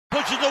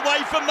pushes away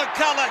from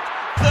McCulloch.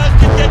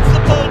 Thurston gets the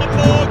ball to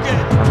Morgan.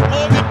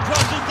 Morgan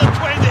crosses the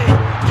 20.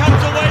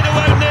 Comes away to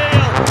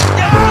O'Neill.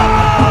 Gets the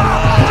ball.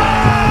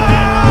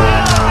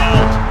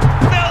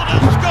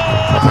 Milner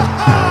scored.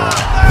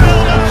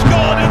 Milner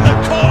scored in the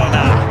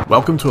corner.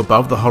 Welcome to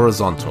Above the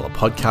Horizontal, a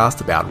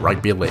podcast about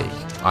rugby league.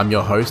 I'm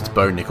your host,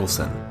 Bo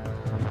Nicholson.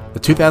 The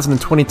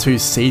 2022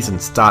 season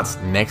starts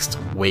next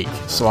week,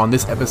 so on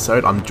this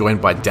episode I'm joined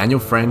by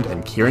Daniel Friend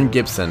and Kieran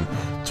Gibson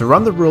to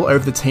run the rule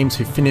over the teams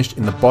who finished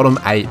in the bottom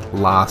 8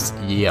 last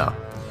year.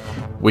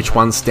 Which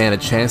ones stand a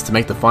chance to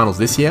make the finals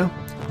this year?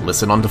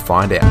 Listen on to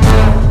find out.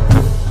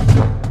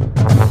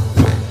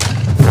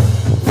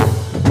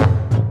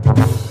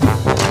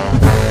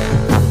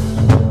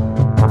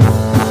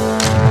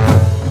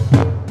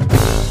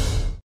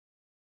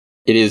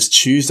 It is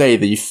Tuesday,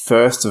 the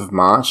 1st of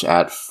March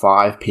at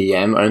 5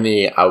 p.m,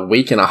 only a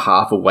week and a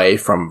half away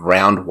from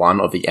round 1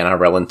 of the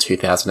NRL in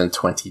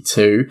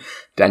 2022.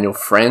 Daniel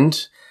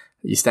Friend,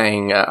 are you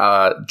staying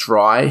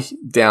dry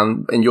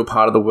down in your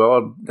part of the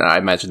world? I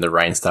imagine the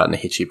rain's starting to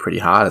hit you pretty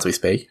hard as we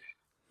speak.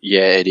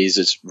 Yeah, it is.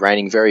 It's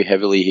raining very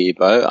heavily here,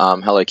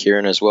 Bo. Hello,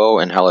 Kieran, as well,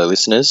 and hello,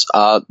 listeners.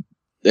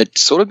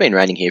 It's sort of been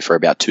raining here for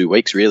about 2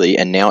 weeks, really,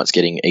 and now it's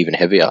getting even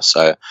heavier.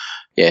 So,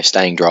 yeah,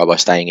 staying dry by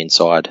staying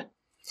inside.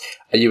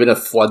 Are you in a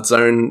flood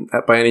zone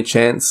by any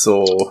chance,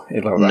 or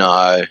anything like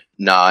that?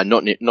 No,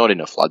 not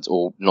in a flood,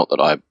 or not that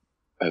I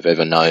have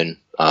ever known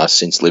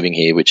since living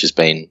here, which has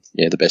been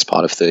the best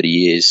part of 30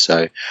 years.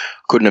 So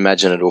couldn't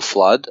imagine it'll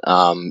flood.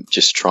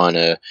 Just trying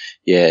to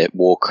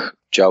walk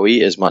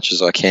Joey as much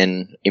as I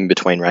can in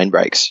between rain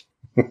breaks.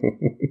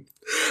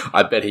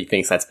 I bet he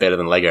thinks that's better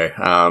than Lego.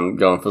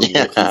 Going for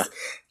the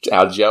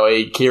our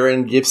Joey.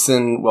 Kieran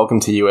Gibson, welcome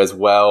to you as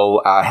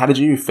well. How did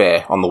you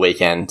fare on the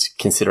weekend,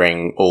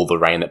 considering all the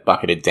rain that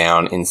bucketed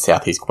down in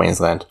southeast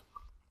Queensland?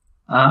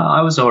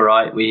 I was all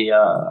right.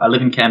 I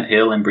live in Camp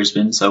Hill in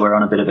Brisbane, so we're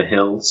on a bit of a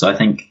hill. So I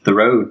think the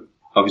road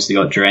obviously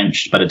got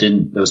drenched, but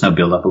there was no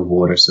build-up of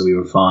water, so we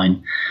were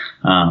fine.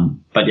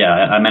 But yeah,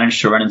 I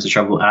managed to run into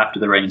trouble after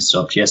the rain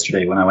stopped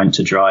yesterday when I went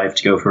to drive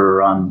to go for a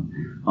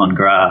run on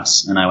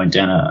grass, and I went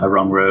down a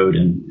wrong road,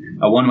 and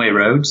a one-way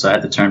road, so I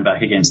had to turn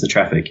back against the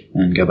traffic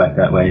and go back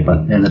that way,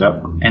 but ended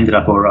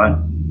up all right.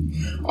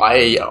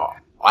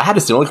 I had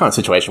a similar kind of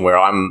situation where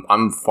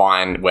I'm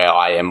fine where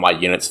I am, my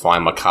unit's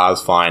fine, my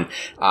car's fine.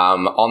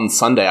 On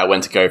Sunday, I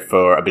went to go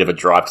for a bit of a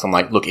drive because I'm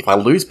like, look, if I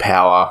lose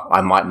power,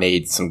 I might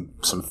need some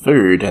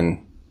food,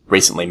 and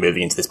recently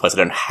moving into this place, I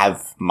don't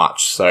have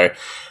much. So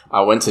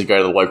I went to go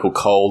to the local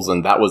Coles,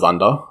 and that was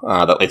under,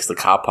 at least the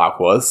car park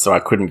was, so I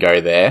couldn't go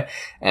there.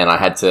 And I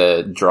had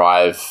to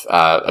drive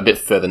a bit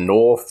further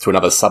north to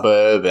another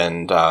suburb,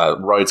 and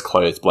roads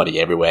closed bloody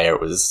everywhere.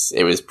 It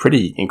was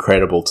pretty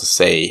incredible to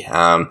see.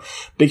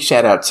 Big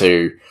shout out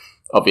to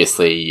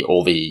obviously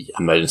all the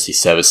emergency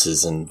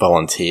services and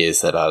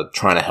volunteers that are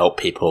trying to help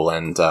people,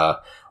 and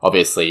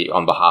obviously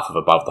on behalf of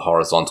Above the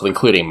Horizontal,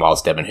 including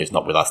Miles Devon, who's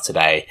not with us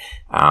today.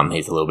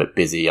 He's a little bit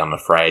busy, I'm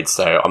afraid.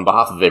 So on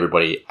behalf of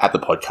everybody at the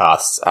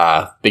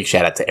podcast, big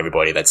shout out to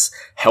everybody that's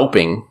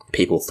helping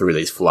people through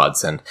these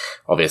floods, and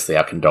obviously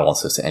our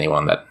condolences to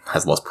anyone that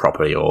has lost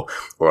property or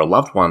a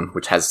loved one,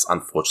 which has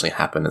unfortunately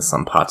happened in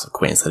some parts of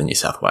Queensland and New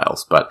South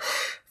Wales. But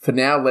for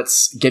now,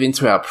 let's get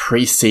into our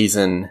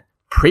pre-season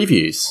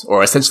previews,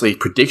 or essentially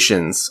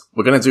predictions.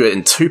 We're going to do it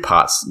in 2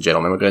 parts,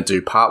 gentlemen. We're going to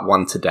do part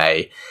 1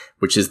 today,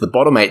 which is the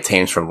bottom 8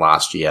 teams from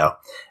last year,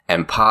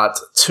 and part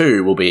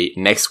 2 will be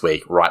next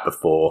week, right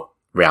before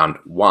round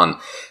 1.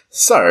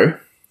 So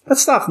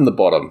let's start from the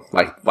bottom,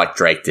 like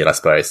Drake did, I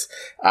suppose.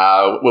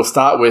 We'll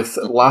start with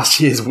last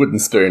year's Wooden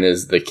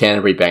Spooners, the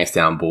Canterbury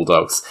Bankstown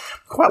Bulldogs.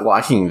 Quite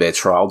liking their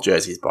trial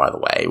jerseys, by the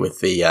way,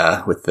 with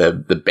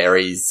the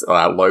berries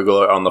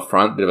logo on the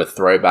front, bit of a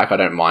throwback. I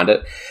don't mind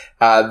it.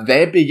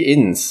 Their big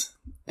ins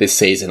this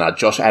season are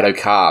Josh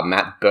Adokar,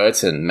 Matt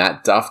Burton,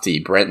 Matt Duffy,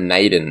 Brent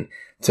Naden,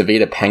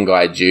 Tavita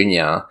Pangai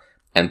Jr.,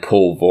 and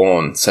Paul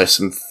Vaughan. So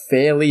some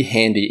fairly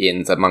handy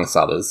ins amongst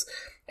others.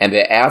 And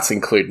their outs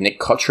include Nick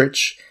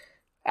Kotrich,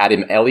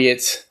 Adam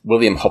Elliott,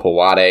 William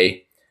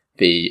Hopewade,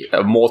 the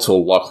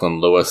immortal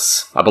Lachlan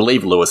Lewis. I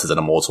believe Lewis is an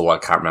immortal, I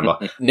can't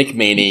remember. Nick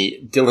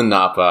Meaney, Dylan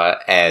Napa,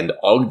 and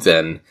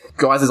Ogden.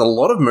 Guys, there's a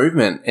lot of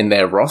movement in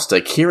their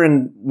roster.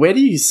 Kieran, where do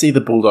you see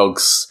the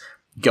Bulldogs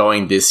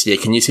going this year?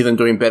 Can you see them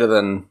doing better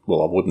than,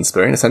 a wooden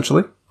spoon,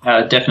 essentially?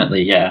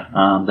 Definitely,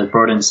 yeah. They've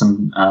brought in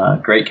some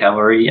great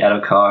cavalry,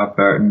 Adokar,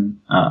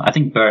 Burton. I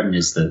think Burton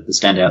is the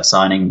standout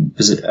signing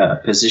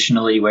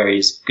positionally, where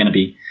he's going to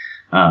be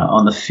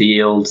on the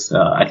field.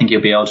 I think he'll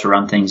be able to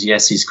run things.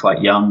 Yes, he's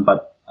quite young,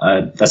 but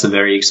that's a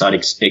very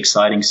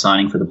exciting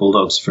signing for the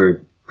Bulldogs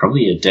for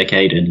probably a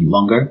decade and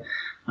longer.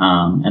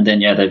 And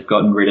then, they've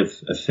gotten rid of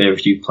a fair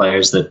few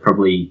players that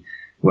probably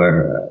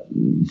were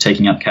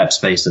taking up cap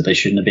space that they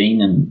shouldn't have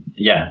been. And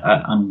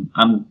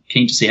I'm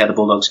keen to see how the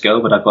Bulldogs go,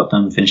 but I've got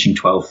them finishing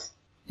 12th.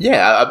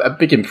 Yeah, a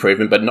big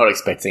improvement, but not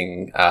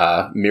expecting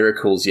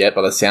miracles yet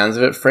by the sounds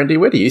of it. Friendy,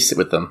 where do you sit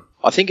with them?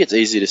 I think it's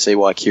easy to see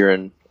why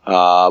Kieran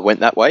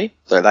went that way.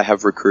 So they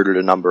have recruited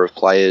a number of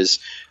players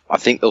I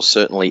think they'll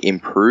certainly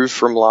improve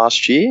from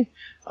last year.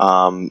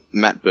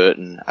 Matt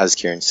Burton, as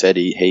Kieran said,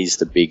 he's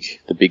the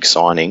big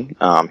signing.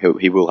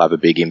 He will have a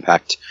big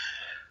impact,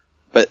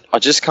 but I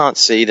just can't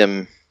see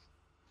them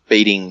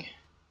beating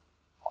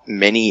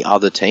many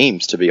other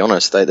teams, to be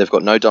honest. They've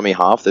got no dummy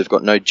half. They've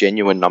got no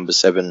genuine number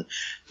 7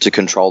 to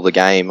control the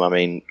game. I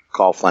mean,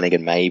 Kyle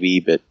Flanagan maybe,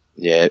 but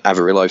yeah,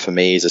 Averillo for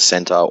me is a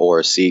centre or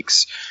a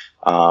 6.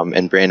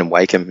 And Brandon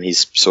Wakeham,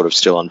 he's sort of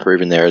still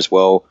unproven there as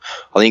well.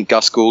 I think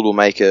Gus Gould will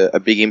make a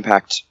big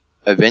impact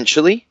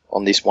eventually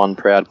on this one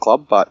proud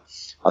club, but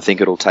I think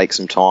it'll take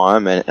some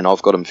time, and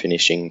I've got them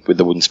finishing with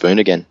the wooden spoon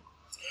again.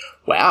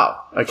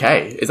 Wow.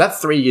 Okay. Is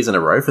that 3 years in a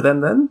row for them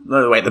then?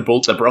 No, wait, the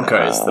Broncos. The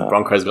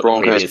Broncos got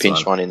Broncos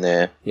pinched one in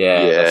there.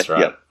 Yeah, that's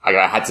right. Yep.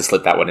 I had to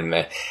slip that one in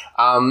there.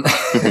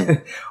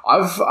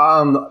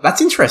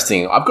 That's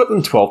interesting. I've got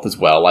them 12th as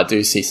well. I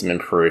do see some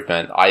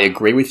improvement. I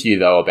agree with you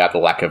though about the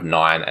lack of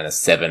 9 and a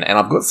 7, and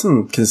I've got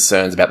some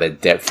concerns about their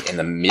depth in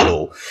the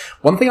middle.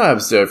 One thing I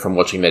observed from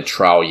watching their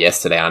trial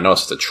yesterday, I know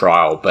it's just a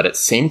trial, but it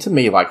seemed to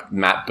me like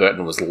Matt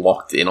Burton was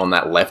locked in on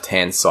that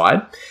left-hand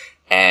side.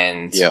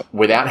 And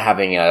without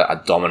having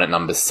a dominant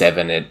number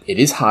 7, it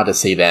is hard to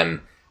see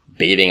them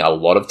beating a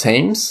lot of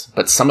teams.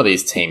 But some of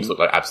these teams look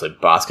like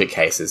absolute basket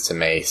cases to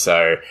me.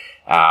 So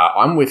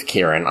I'm with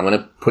Kieran. I'm going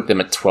to put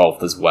them at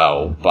 12th as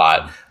well,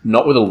 but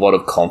not with a lot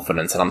of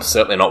confidence. And I'm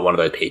certainly not one of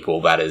those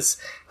people that is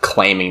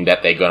claiming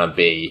that they're going to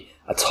be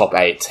a top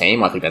 8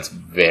 team. I think that's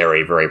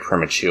very, very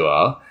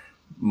premature.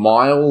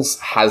 Miles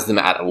has them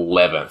at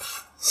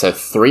 11th. So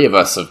 3 of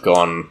us have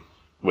gone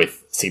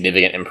with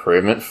significant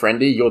improvement.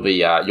 Friendy, you're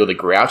the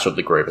grouch of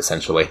the group,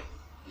 essentially.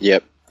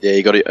 Yep. Yeah,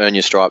 you got to earn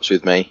your stripes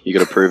with me. You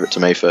got to prove it to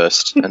me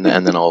first, and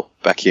then I'll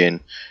back you in.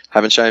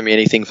 Haven't shown me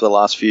anything for the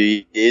last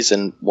few years,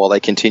 and while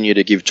they continue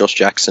to give Josh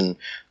Jackson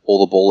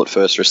all the ball at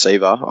first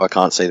receiver, I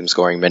can't see them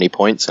scoring many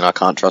points, and I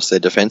can't trust their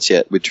defence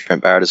yet with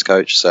Trent Barrett as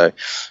coach. So,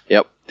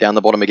 yep, down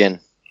the bottom again.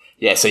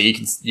 Yeah, so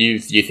you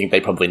think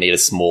they probably need a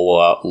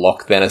smaller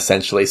lock then,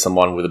 essentially,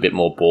 someone with a bit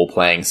more ball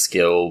playing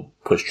skill,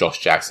 push Josh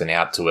Jackson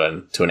out to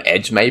an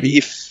edge,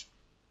 maybe.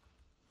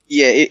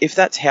 If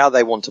that's how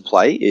they want to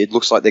play, it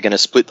looks like they're going to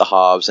split the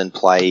halves and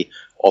play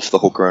off the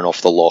hooker and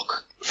off the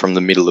lock from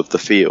the middle of the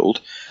field,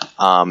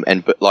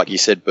 and like you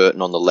said,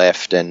 Burton on the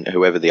left and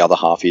whoever the other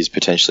half is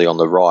potentially on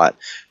the right,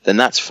 then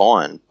that's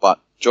fine.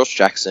 But Josh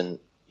Jackson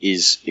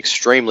is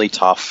extremely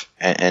tough,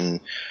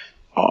 and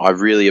I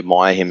really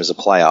admire him as a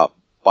player.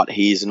 But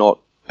he's not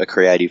a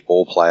creative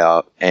ball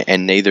player,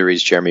 and neither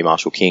is Jeremy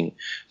Marshall-King.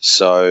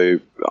 So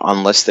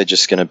unless they're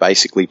just going to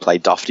basically play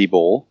Dufty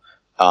ball,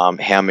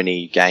 how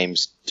many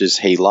games does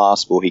he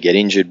last? Will he get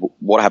injured?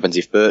 What happens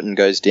if Burton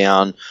goes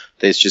down?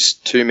 There's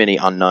just too many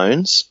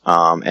unknowns,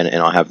 and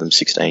I have them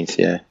 16th,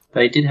 yeah.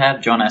 They did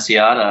have John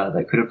Asiata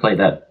that could have played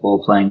that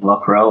ball-playing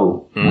lock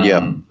role.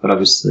 But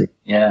obviously,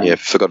 Yeah,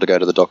 forgot to go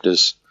to the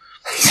doctors.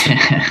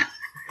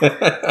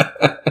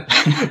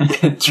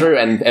 True,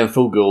 and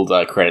Phil Gould,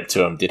 credit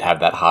to him, did have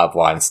that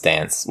hardline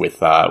stance with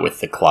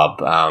the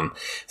club.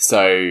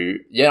 So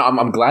yeah,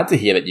 I'm glad to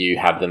hear that you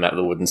have them at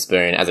the wooden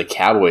spoon as a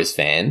Cowboys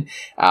fan.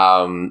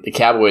 The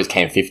Cowboys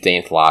came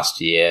 15th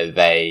last year.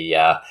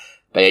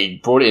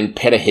 They brought in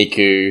Peter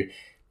Hiku,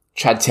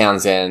 Chad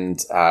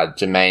Townsend,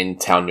 Jermaine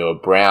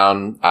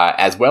Taunua-Brown,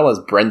 as well as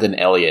Brendan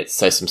Elliott.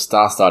 So some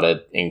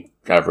star-studded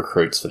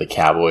recruits for the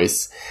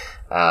Cowboys.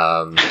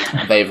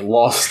 They've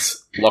lost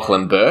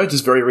Lachlan Burr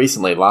just very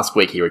recently. Last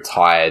week he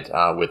retired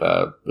with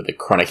a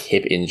chronic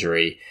hip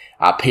injury.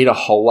 Peter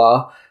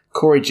Holler,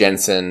 Corey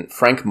Jensen,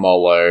 Frank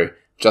Molo,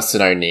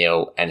 Justin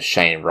O'Neill, and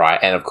Shane Wright,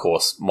 and of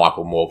course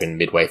Michael Morgan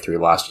midway through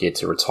last year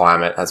to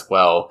retirement as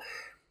well.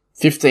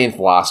 15th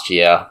last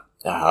year.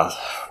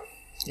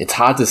 It's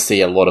hard to see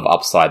a lot of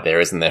upside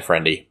there, isn't there,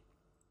 Friendy?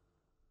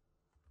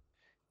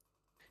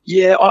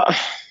 Yeah,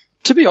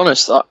 to be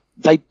honest,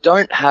 they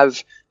don't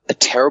have a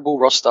terrible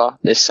roster.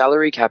 Their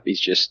salary cap is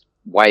just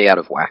way out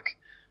of whack,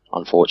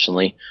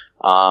 unfortunately.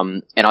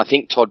 And I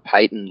think Todd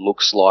Payton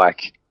looks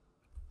like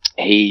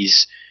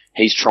he's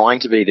trying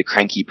to be the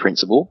cranky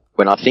principal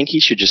when I think he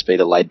should just be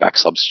the laid-back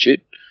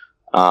substitute.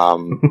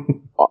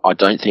 I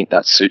don't think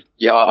that suits.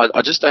 Yeah,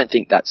 I just don't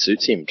think that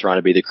suits him, trying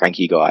to be the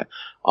cranky guy.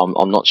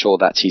 I'm not sure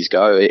that's his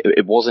go.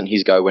 It wasn't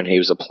his go when he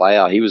was a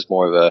player. He was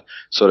more of a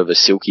sort of a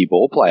silky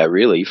ball player,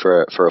 really,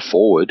 for a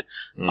forward.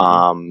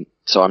 Mm-hmm.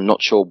 So I'm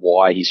not sure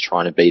why he's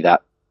trying to be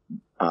that.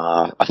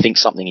 I think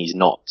something he's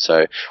not.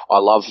 So I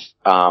love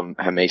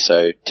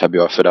Hamiso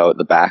Tabuai-Fidow at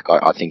the back.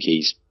 I think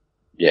he's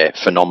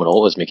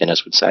phenomenal, as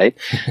McInnes would say.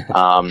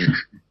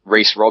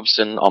 Reece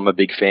Robson, I'm a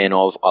big fan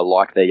of. I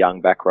like their young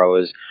back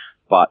rowers.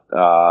 But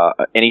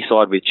any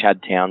side with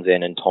Chad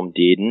Townsend and Tom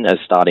Dearden as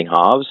starting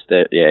halves,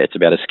 it's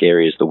about as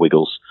scary as the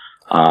Wiggles.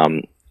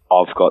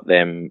 I've got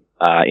them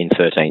in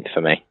 13th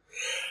for me.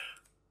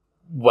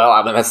 Well,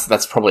 I mean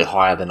that's probably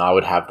higher than I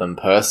would have them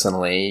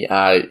personally.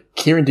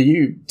 Kieran, do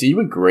you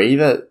agree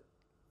that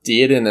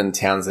Dearden and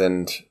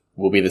Townsend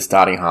will be the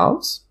starting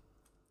halves?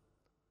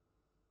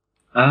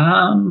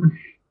 I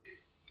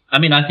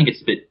mean, I think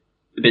it's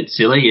a bit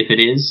silly if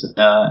it is,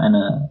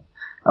 and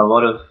a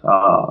lot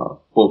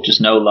of,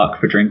 just no luck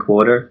for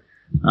Drinkwater,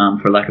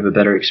 for lack of a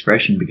better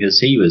expression, because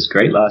he was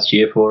great last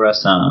year for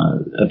us.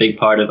 A big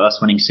part of us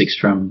winning 6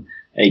 from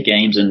 8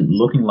 games and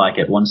looking like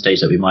at one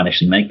stage that we might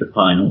actually make the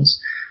finals.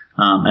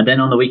 And then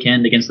on the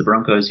weekend against the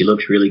Broncos, he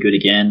looked really good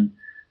again,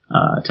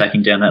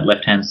 attacking down that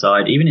left-hand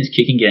side, even his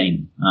kicking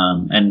game.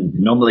 And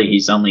normally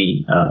he's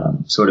only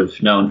sort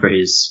of known for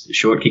his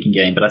short kicking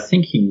game, but I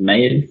think he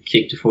may have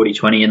kicked a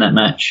 40-20 in that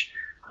match.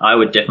 I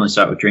would definitely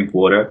start with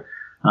Drinkwater.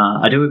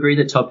 I do agree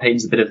that Todd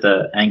Payton's a bit of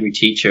the angry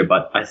teacher,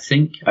 but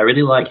I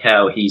really like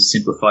how he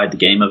simplified the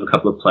game of a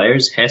couple of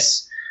players.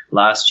 Hess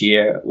last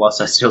year,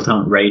 whilst I still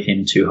don't rate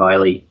him too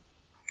highly,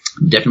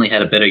 definitely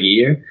had a better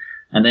year.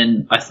 And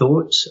then I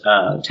thought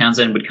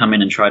Townsend would come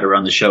in and try to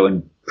run the show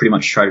and pretty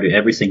much try to do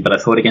everything. But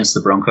I thought against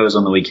the Broncos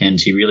on the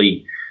weekend, he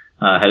really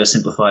had a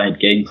simplified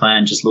game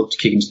plan, just looked to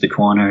kick into the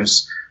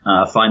corners,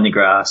 find the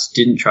grass,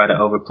 didn't try to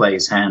overplay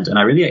his hand. And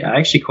I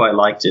actually quite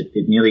liked it.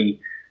 It nearly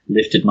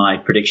lifted my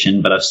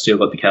prediction, but I've still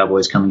got the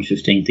Cowboys coming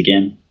 15th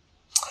again.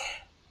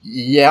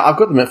 Yeah, I've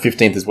got them at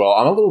 15th as well.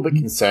 I'm a little bit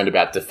concerned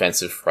about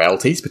defensive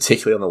frailties,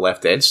 particularly on the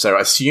left edge. So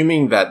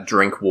assuming that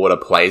Drinkwater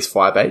plays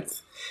 5/8,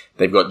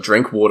 they've got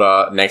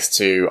Drinkwater next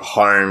to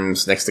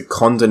Holmes, next to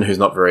Condon, who's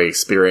not very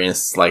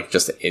experienced, like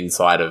just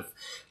inside of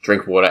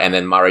Drinkwater, and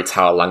then Murray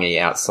Taulagi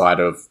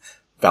outside of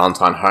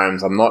Valentine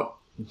Holmes. I'm not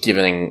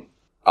giving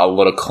a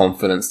lot of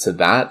confidence to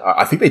that.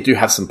 I think they do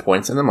have some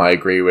points in them. I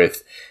agree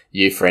with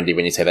you, Friendy,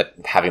 when you say that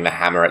having the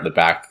hammer at the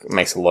back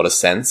makes a lot of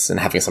sense, and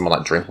having someone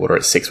like Drinkwater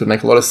at 6 would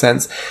make a lot of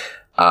sense.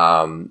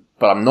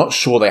 But I'm not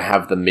sure they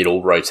have the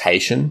middle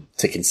rotation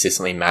to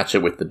consistently match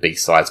it with the big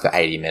sides for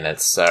 80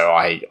 minutes. So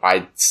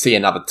I see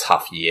another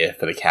tough year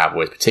for the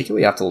Cowboys,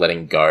 particularly after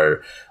letting go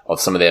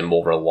of some of their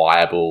more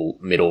reliable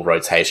middle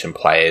rotation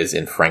players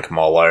in Frank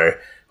Molo,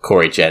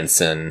 Corey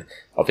Jensen,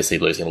 obviously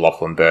losing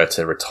Lachlan Burr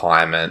to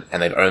retirement,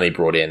 and they've only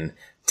brought in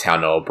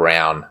Taunell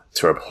Brown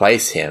to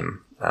replace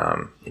him.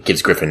 It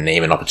gives Griffin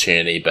Neame an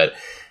opportunity, but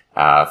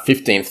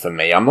 15th for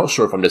me. I'm not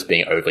sure if I'm just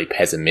being overly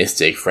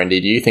pessimistic.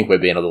 Friendy, do you think we're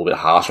being a little bit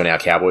harsh on our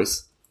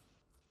Cowboys?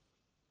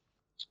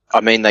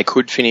 I mean, they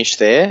could finish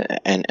there,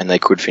 and they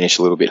could finish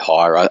a little bit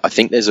higher. I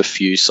think there's a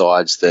few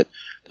sides that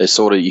there's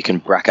sort of, you can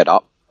bracket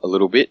up a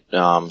little bit,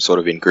 sort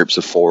of in groups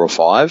of 4 or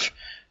 5.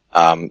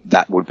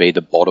 That would be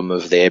the bottom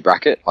of their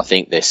bracket. I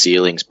think their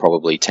ceiling's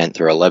probably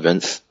 10th or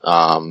 11th.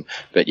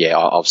 But yeah,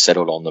 I've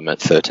settled on them at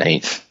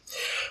 13th.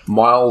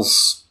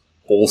 Miles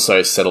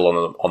also settle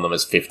on them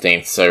as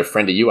 15th. So,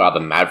 Friendy, you are the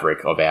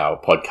maverick of our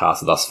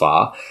podcast thus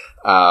far.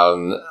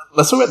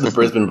 Let's talk about the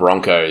Brisbane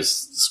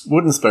Broncos.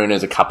 Wooden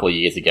Spooners a couple of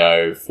years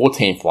ago,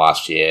 14th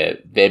last year.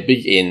 Their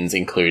big ins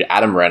include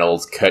Adam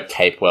Reynolds, Kurt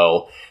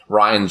Capewell,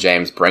 Ryan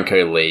James,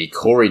 Brenko Lee,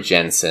 Corey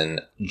Jensen,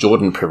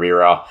 Jordan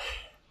Pereira,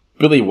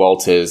 Billy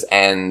Walters,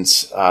 and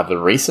the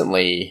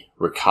recently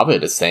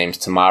recovered, it seems,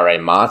 Tamare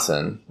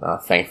Martin,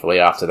 thankfully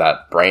after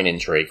that brain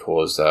injury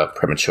caused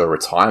premature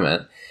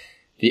retirement.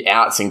 The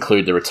outs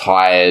include the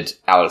retired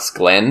Alex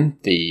Glenn,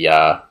 the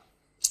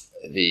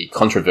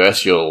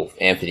controversial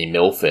Anthony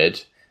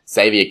Milford,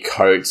 Xavier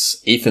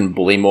Coates, Ethan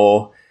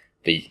Bullymore,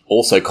 the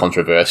also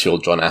controversial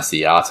John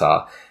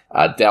Asiata,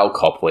 Dale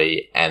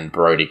Copley, and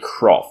Brodie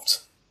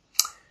Croft.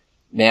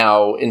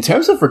 Now, in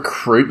terms of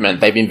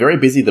recruitment, they've been very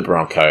busy, the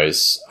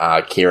Broncos,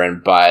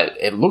 Kieran, but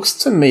it looks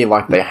to me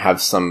like they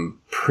have some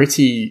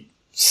pretty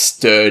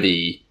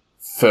sturdy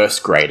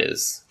first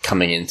graders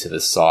coming into the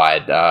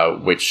side,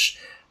 which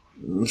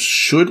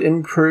should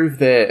improve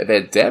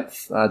their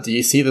depth. Do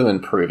you see them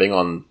improving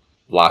on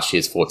last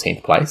year's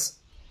 14th place?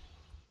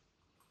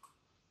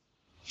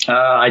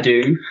 I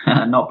do,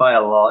 not by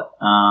a lot.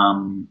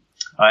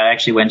 I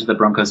actually went to the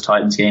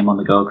Broncos-Titans game on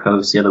the Gold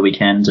Coast the other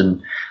weekend,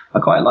 and I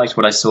quite liked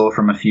what I saw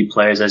from a few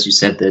players. As you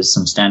said, there's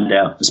some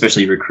standout,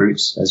 especially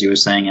recruits. As you were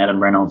saying,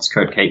 Adam Reynolds,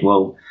 Kurt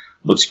Capewell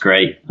looks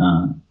great.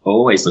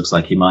 Always looks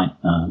like he might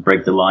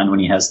break the line when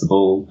he has the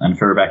ball. And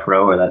for a back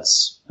rower,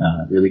 that's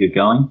really good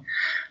going.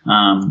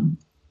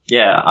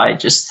 I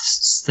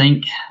just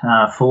think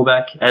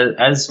fullback,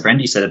 as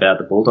Friendy said about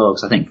the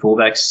Bulldogs, I think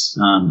fullback's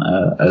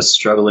a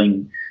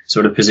struggling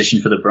sort of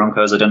position for the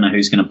Broncos. I don't know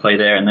who's going to play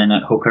there. And then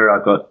at hooker,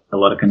 I've got a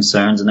lot of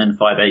concerns. And then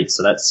 5'8",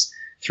 so that's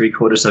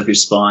 3/4 of your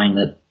spine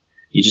that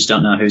you just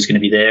don't know who's going to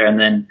be there. And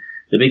then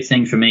the big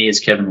thing for me is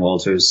Kevin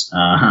Walters.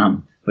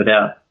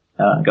 Without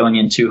going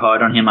in too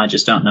hard on him, I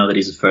just don't know that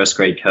he's a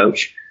first-grade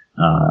coach.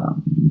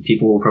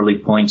 People will probably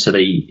point to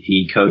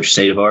he coached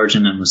State of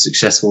Origin and was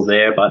successful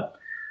there, but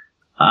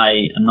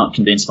I am not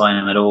convinced by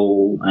him at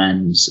all.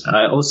 And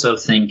I also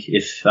think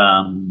if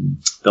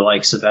the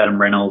likes of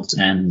Adam Reynolds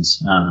and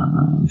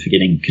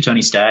forgetting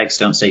Katoni Staggs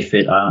don't stay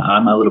fit,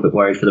 I'm a little bit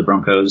worried for the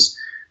Broncos.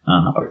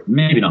 Or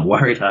maybe not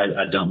worried.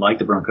 I don't like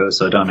the Broncos,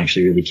 so I don't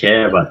actually really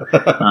care. But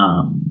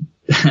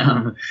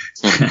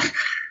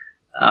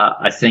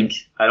I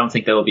don't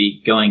think they'll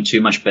be going too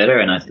much better,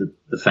 and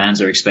the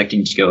fans are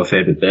expecting to go a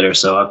fair bit better.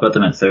 So I've got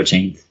them at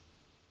 13th.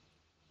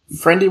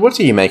 Friendy, what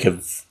do you make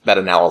of that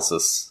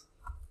analysis?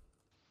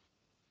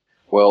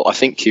 Well, I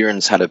think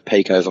Kieran's had a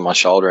peek over my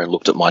shoulder and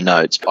looked at my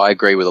notes. I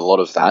agree with a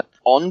lot of that.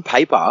 On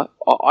paper,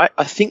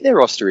 I think their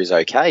roster is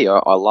okay.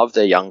 I love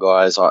their young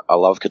guys. I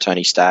love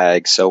Katoni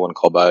Staggs, Selwyn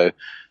Cobbo,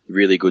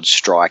 really good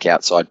strike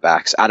outside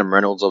backs. Adam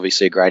Reynolds,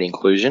 obviously a great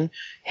inclusion.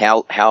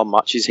 How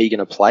much is he going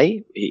to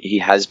play? He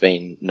has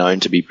been known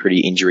to be pretty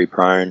injury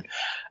prone.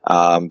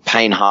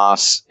 Payne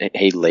Haas,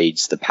 he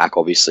leads the pack,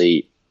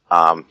 obviously.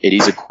 It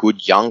is a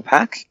good young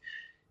pack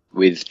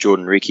with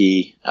Jordan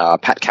Ricky,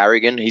 Pat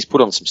Carrigan. He's put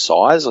on some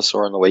size, I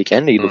saw on the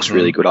weekend. He looks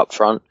really good up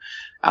front.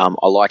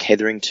 I like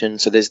Hetherington.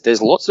 So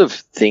there's lots of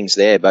things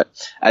there. But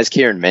as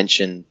Kieran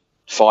mentioned,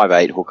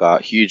 5'8" hooker,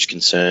 huge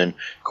concern.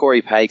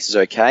 Corey Pakes is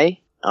okay,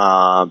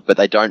 but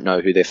they don't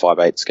know who their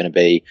 5'8" is going to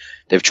be.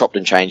 They've chopped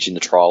and changed in the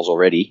trials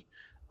already.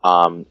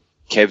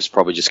 Kev's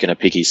probably just going to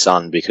pick his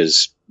son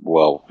because,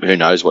 well, who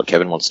knows what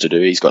Kevin wants to do.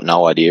 He's got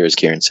no idea, as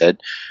Kieran said.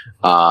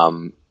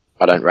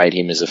 I don't rate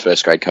him as a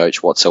first-grade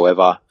coach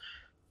whatsoever.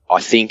 I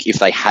think if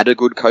they had a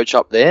good coach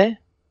up there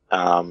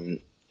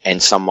and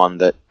someone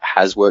that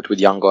has worked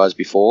with young guys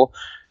before,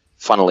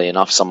 funnily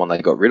enough, someone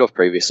they got rid of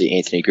previously,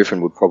 Anthony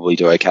Griffin, would probably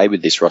do okay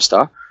with this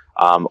roster.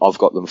 I've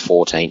got them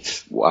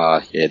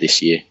 14th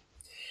this year.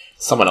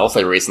 Someone else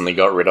they recently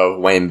got rid of,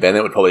 Wayne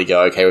Bennett, would probably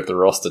go okay with the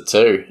roster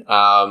too.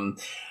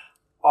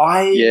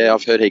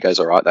 I've heard he goes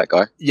all right, that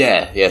guy.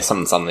 Yeah,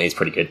 something he's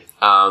pretty good.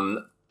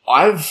 I'm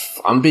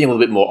being a little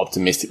bit more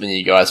optimistic than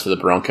you guys for the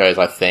Broncos,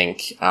 I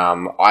think.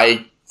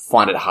 I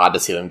find it hard to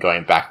see them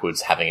going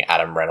backwards having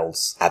Adam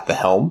Reynolds at the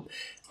helm.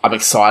 I'm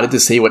excited to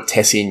see what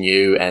Tessie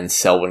New and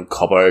Selwyn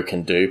Cobbo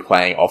can do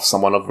playing off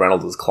someone of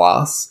Reynolds'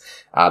 class.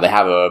 They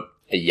have a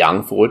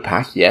young forward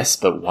pack, yes,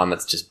 but one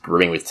that's just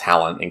brewing with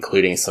talent,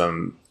 including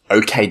some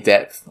okay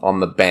depth on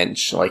the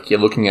bench. Like, you're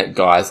looking at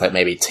guys like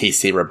maybe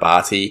TC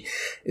Rabati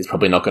is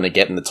probably not going to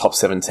get in the top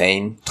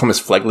 17. Thomas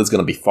Flegler's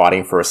going to be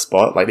fighting for a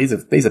spot. Like,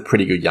 these are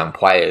pretty good young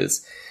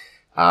players.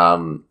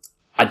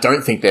 I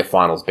don't think they're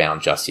finals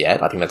bound just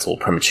yet. I think that's all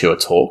premature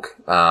talk.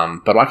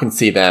 But I can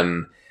see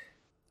them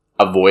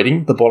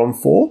avoiding the bottom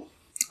four.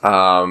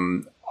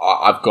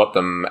 I've got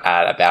them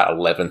at about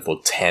 11th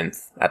or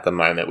 10th at the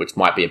moment, which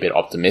might be a bit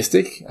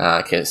optimistic,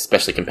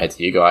 especially compared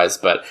to you guys.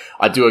 But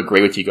I do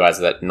agree with you guys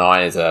that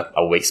 9 is a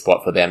weak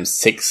spot for them.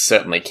 6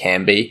 certainly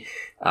can be.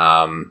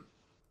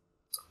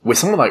 With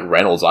someone like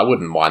Reynolds, I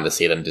wouldn't mind to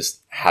see them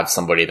just have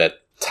somebody that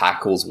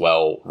tackles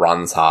well,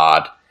 runs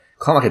hard,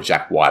 kind of like a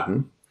Jack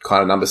Whiten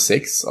kind of number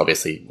 6.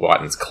 Obviously,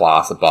 Whiten's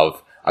class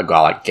above a guy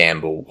like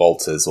Gamble,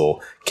 Walters,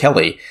 or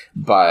Kelly.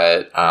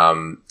 But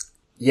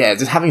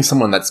just having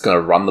someone that's going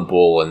to run the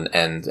ball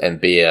and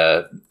be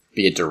a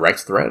direct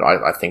threat,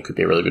 I think could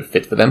be a really good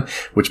fit for them.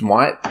 Which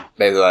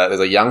there's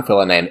a young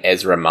fella named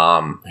Ezra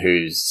Mam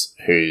who's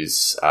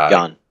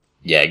Gun.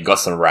 Yeah, got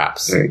some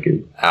raps. Very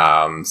good.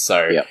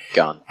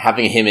 Gun.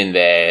 Having him in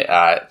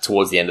there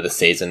towards the end of the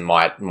season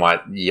might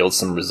yield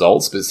some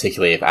results,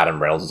 particularly if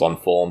Adam Reynolds is on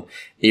form.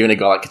 Even a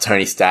guy like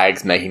Katoni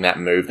Staggs making that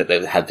move that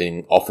they have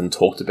been often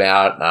talked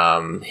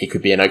about, he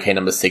could be an okay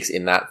number 6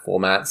 in that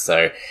format.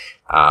 So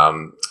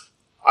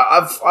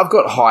I've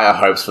got higher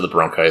hopes for the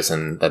Broncos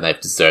than they've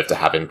deserved to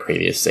have in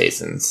previous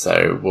seasons.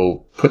 So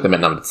we'll put them at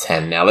number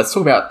 10. Now let's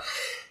talk about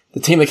the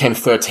team that came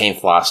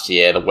 13th last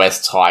year, the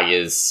West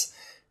Tigers.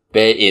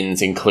 Their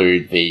ins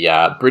include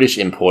the British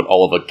import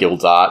Oliver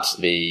Gildart,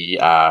 the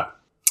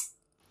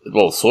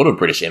sort of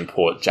British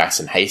import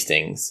Jackson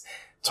Hastings,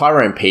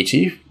 Tyrone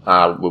Peachy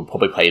will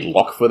probably play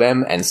lock for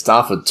them, and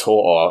Stafford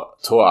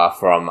Toa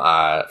from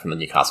the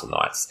Newcastle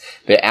Knights.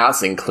 Their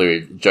outs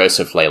include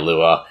Joseph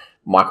Leilua,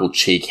 Michael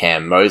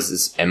Cheekham,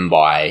 Moses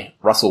Mbai,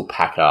 Russell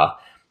Packer,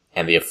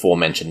 and the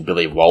aforementioned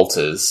Billy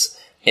Walters.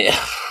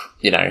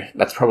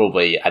 That's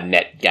probably a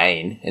net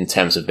gain in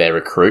terms of their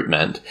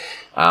recruitment.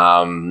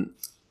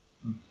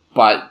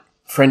 But,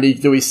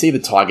 Friendy, do we see the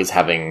Tigers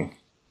having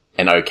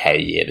an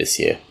okay year this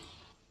year?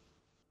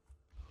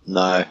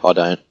 No, I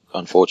don't,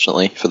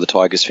 unfortunately, for the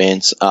Tigers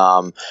fans.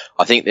 I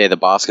think they're the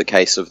basket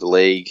case of the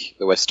league,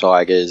 the West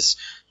Tigers.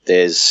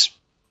 There's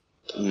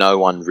no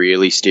one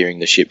really steering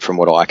the ship from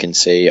what I can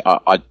see.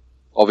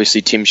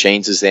 Obviously, Tim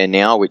Sheens is there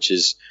now, which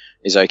is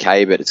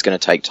okay, but it's going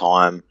to take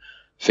time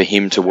for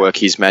him to work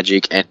his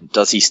magic. And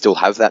does he still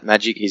have that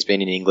magic? He's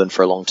been in England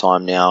for a long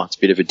time now. It's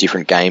a bit of a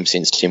different game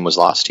since Tim was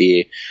last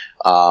here.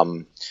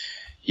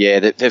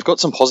 They've got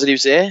some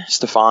positives there.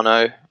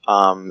 Stefano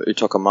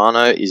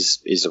Utokumano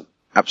is an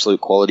absolute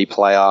quality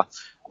player.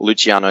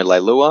 Luciano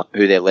Leilua,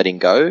 who they're letting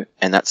go,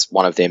 and that's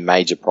one of their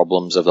major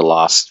problems of the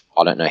last,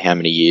 I don't know how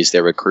many years.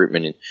 Their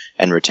recruitment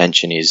and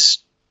retention is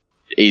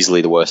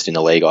easily the worst in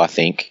the league, I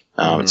think.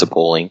 It's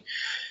appalling.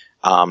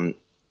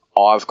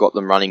 I've got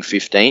them running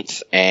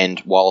 15th,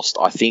 and whilst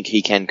I think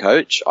he can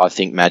coach, I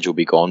think Madge will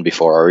be gone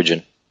before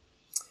Origin.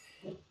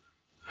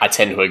 I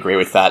tend to agree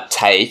with that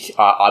take.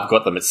 I've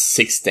got them at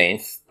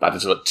 16th, but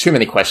there's got too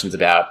many questions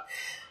about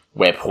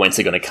where points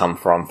are going to come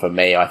from for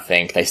me, I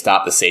think. They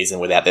start the season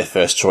without their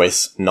first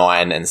choice,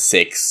 9 and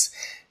 6,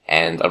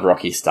 and a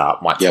rocky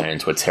start might turn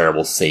into a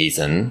terrible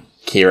season.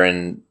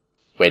 Kieran,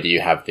 where do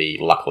you have the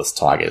luckless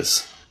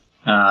Tigers?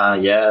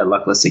 Yeah,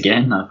 luckless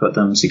again. I've got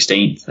them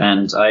 16th,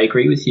 and I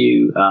agree with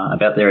you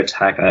about their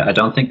attack. I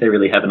don't think they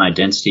really have an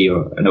identity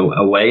or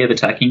a way of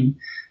attacking.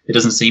 It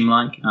doesn't seem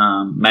like.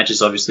 Madge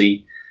is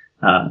obviously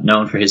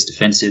known for his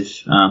defensive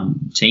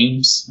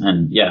teams,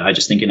 and yeah, I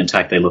just think in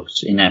attack they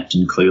looked inept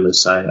and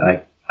clueless.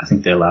 I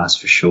think they're last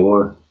for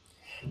sure.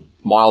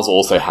 Miles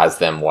also has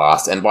them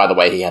last, and by the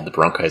way, he had the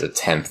Broncos at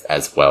 10th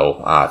as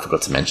well. I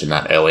forgot to mention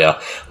that earlier.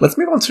 Let's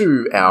move on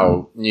to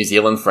our New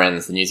Zealand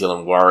friends, the New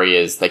Zealand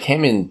Warriors. They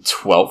came in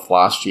 12th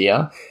last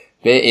year.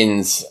 Their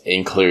ins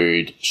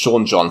include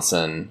Sean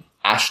Johnson,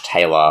 Ash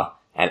Taylor,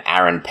 and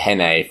Aaron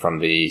Penne from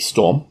the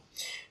Storm.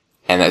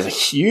 And there's a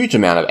huge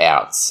amount of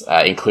outs,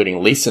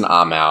 including Leeson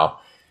Armour,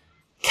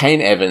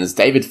 Kane Evans,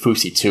 David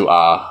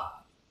Fusi-Tu'a,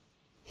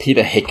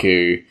 Peter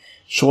Hiku,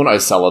 Sean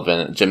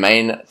O'Sullivan,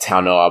 Jermaine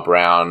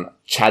Taunoa-Brown,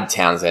 Chad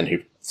Townsend, who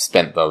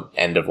spent the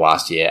end of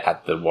last year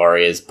at the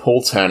Warriors,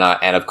 Paul Turner,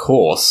 and of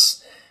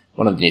course,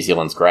 one of New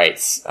Zealand's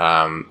greats,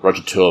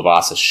 Roger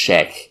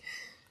Tuivasa-Sheck.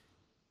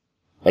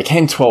 They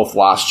came 12th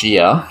last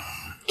year.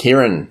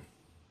 Kieran,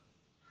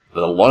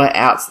 there's a lot of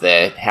outs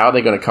there. How are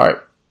they going to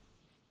cope?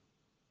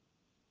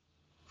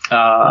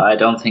 I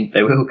don't think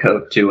they will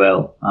cope too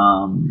well.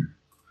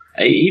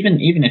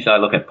 Even if I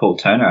look at Paul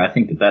Turner, I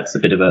think that's a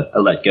bit of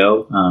a let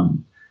go.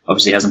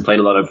 Obviously hasn't played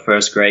a lot of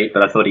first grade,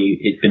 but I thought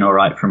he'd been all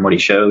right from what he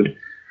showed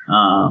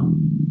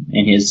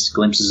in his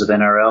glimpses of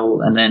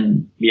NRL. And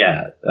then,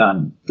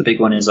 the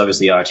big one is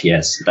obviously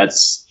RTS.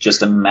 That's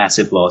just a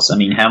massive loss. I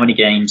mean, how many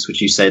games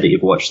would you say that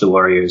you've watched the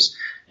Warriors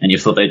and you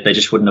thought they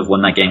just wouldn't have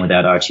won that game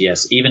without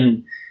RTS?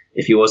 Even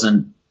if he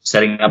wasn't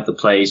setting up the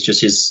plays,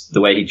 just the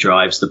way he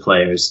drives the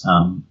players.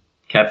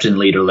 Captain,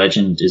 leader,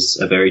 legend is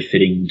a very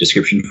fitting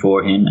description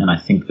for him, and I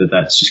think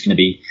that's just going to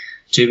be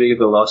too big of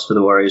a loss for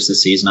the Warriors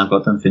this season. I've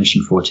got them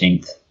finishing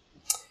 14th.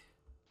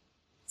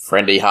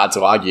 Friendy, hard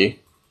to argue.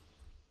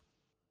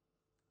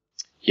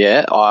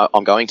 Yeah,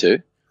 I'm going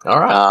to. All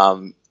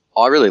right.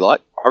 I really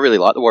like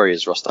the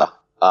Warriors roster.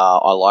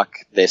 I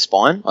like their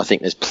spine. I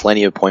think there's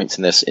plenty of points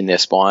in their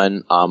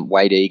spine.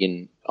 Wade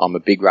Egan, I'm a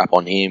big rap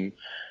on him.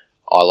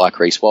 I like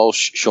Reece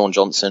Walsh. Sean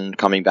Johnson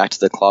coming back to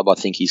the club. I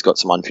think he's got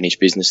some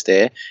unfinished business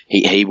there.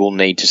 He will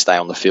need to stay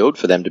on the field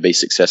for them to be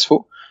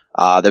successful.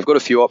 They've got a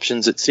few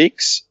options at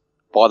 6.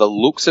 By the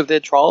looks of their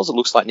trials, it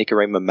looks like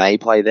Nikorima may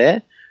play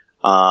there.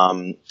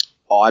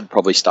 I'd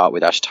probably start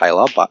with Ash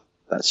Taylor, but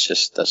that's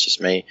just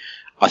me.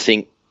 I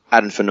think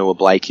Adam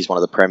Fanua-Blake is one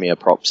of the premier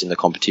props in the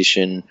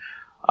competition.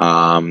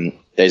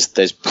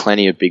 There's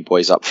plenty of big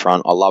boys up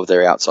front. I love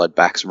their outside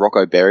backs.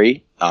 Rocco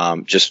Berry,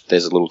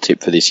 there's a little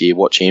tip for this year.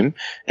 Watch him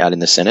out in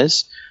the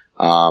centres.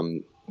 I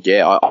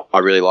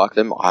really like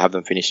them. I have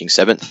them finishing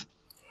 7th.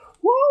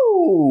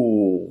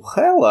 Whoa,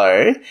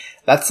 hello.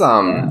 That's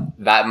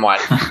that might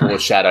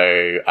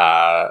foreshadow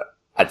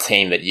a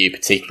team that you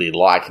particularly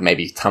like,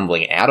 maybe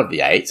tumbling out of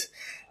the 8.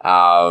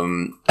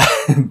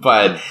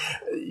 But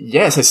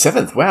yeah, so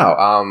 7th.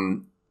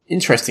 Wow.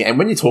 Interesting. And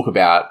when you talk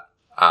about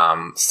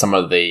some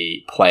of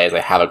the players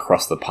they have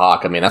across the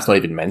park, I mean, that's not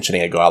even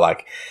mentioning a guy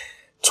like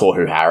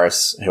Tohu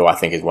Harris, who I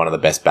think is one of the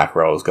best back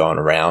rowers going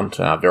around.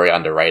 Very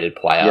underrated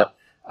player.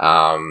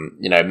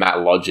 Yep.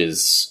 Matt Lodge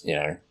is,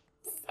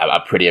 a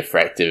pretty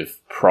effective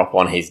prop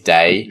on his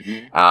day.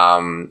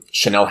 Mm-hmm.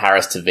 Chanel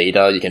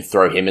Harris-Tavita, you can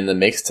throw him in the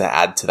mix to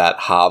add to that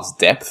halves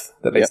depth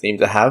that they seem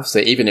to have. So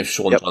even if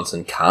Sean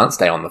Johnson can't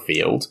stay on the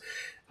field,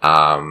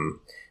 the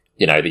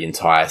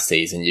entire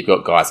season, you've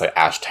got guys like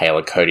Ash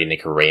Taylor, Cody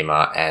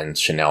Nikorima, and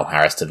Chanel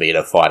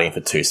Harris-Tavita fighting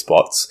for 2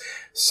 spots.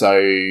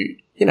 So,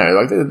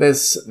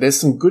 there's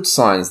some good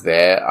signs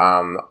there.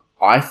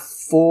 I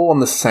fall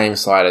on the same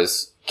side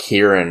as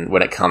Kieran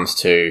when it comes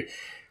to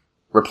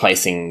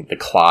replacing the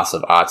class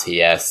of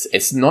RTS.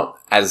 It's not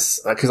as,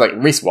 because like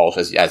Reece Walsh,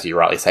 as you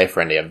rightly say,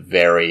 Friendy, a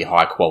very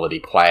high quality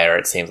player.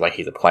 It seems like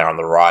he's a player on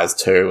the rise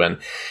too,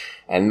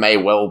 and may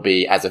well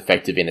be as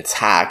effective in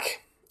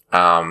attack.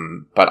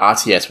 But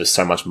RTS was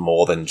so much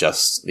more than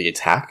just the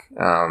attack.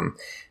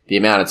 The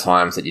amount of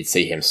times that you'd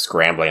see him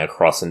scrambling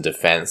across in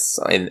defense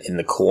in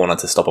the corner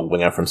to stop a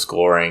winger from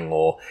scoring,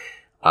 or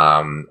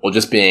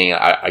just being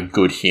a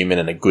good human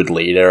and a good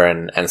leader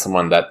and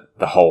someone that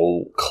the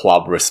whole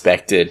club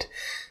respected.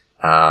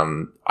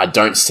 I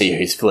don't see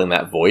who's filling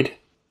that void.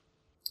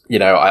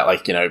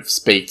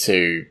 Speak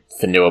to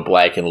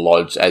Fanua-Blake and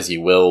Lodge as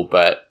you will,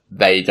 but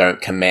they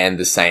don't command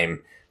the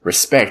same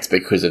respect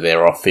because of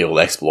their off-field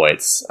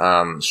exploits.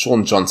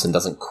 Sean Johnson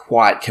doesn't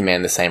quite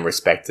command the same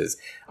respect as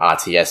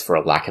RTS for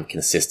a lack of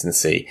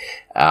consistency.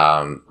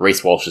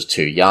 Reece Walsh is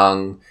too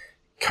young.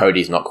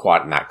 Cody's not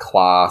quite in that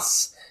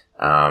class.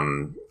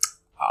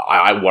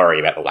 I worry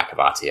about the lack of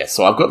RTS,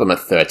 so I've got them at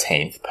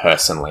 13th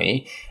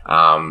personally.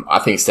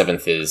 I think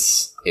 7th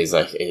is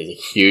a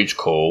huge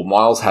call.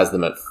 Miles has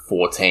them at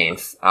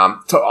 14th.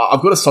 So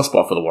I've got a soft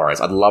spot for the Warriors.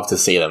 I'd love to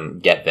see them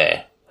get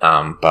there,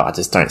 but I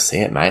just don't see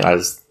it, mate.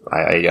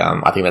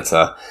 I think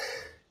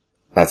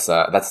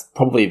that's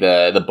probably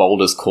the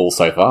boldest call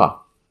so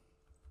far.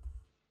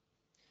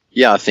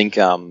 Yeah, I think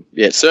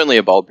it's certainly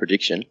a bold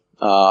prediction.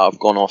 I've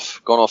gone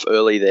off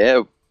early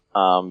there.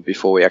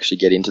 before we actually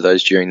get into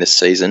those during this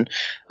season.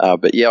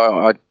 But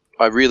yeah,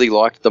 I really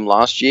liked them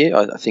last year.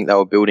 I think they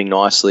were building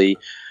nicely.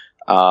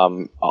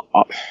 Of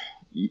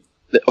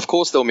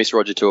course, they'll miss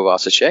Roger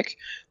Tuivasa-Sheck,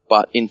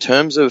 but in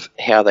terms of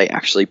how they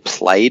actually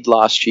played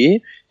last year,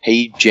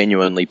 he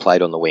genuinely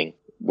played on the wing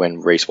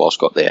when Reece Walsh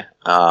got there.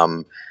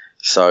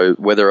 So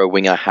whether a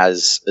winger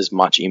has as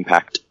much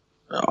impact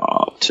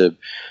to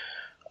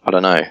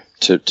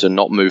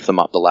not move them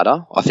up the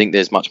ladder, I think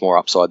there's much more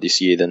upside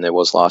this year than there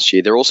was last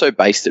year. They're also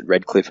based at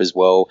Redcliffe as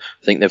well.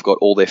 I think they've got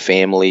all their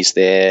families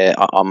there.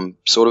 I'm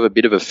sort of a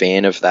bit of a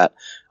fan of that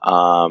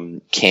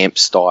camp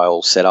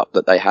style setup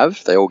that they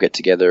have. They all get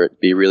together. It'd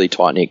be a really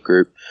tight-knit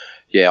group.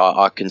 Yeah,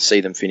 I can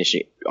see them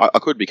finishing. I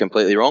could be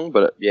completely wrong,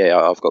 but yeah,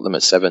 I've got them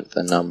at 7th.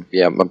 And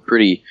I'm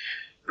pretty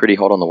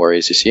hot on the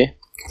Warriors this year.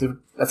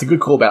 That's a good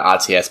call about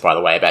RTS, by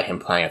the way, about him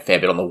playing a fair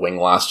bit on the wing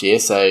last year.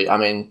 So, I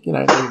mean,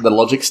 the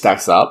logic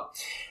stacks up.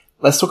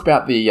 Let's talk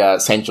about the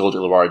St. George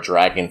Illawarra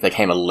Dragons. They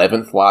came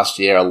 11th last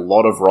year. A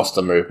lot of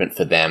roster movement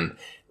for them,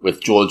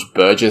 with George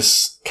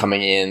Burgess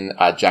coming in,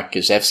 Jack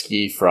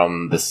Gajewski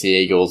from the Sea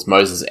Eagles,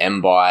 Moses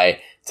Mbai,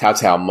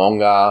 Tautau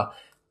Monga,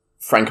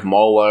 Frank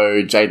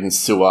Molo, Jaden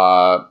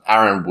Sewer,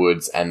 Aaron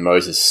Woods, and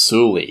Moses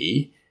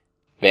Suley.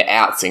 Their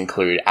outs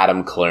include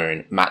Adam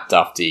Clune, Matt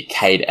Duffy,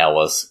 Cade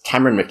Ellis,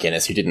 Cameron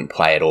McInnes, who didn't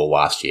play at all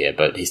last year,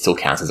 but he still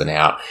counts as an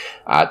out,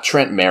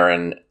 Trent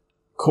Merrin,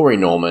 Corey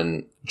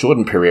Norman,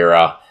 Jordan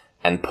Pereira,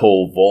 and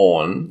Paul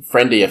Vaughan.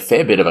 Friendy, a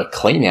fair bit of a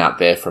clean out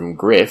there from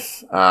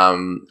Griff.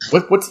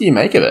 What do you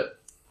make of it?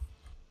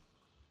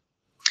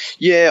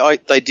 Yeah,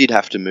 they did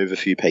have to move a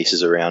few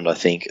pieces around, I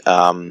think.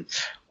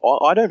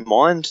 I don't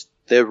mind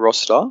their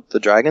roster, the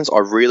Dragons. I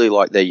really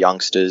like their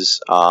youngsters,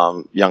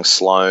 young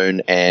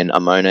Sloan and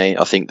Amone.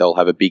 I think they'll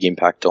have a big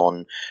impact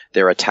on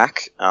their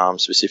attack,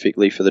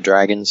 specifically for the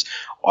Dragons.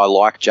 I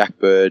like Jack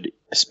Bird,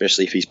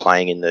 especially if he's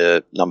playing in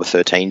the number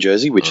 13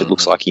 jersey, which it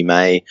looks like he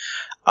may.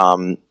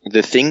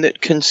 The thing that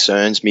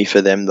concerns me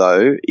for them,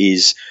 though,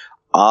 is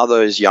are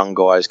those young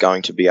guys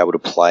going to be able to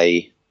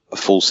play a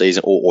full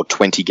season or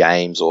 20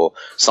 games or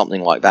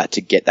something like that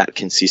to get that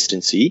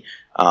consistency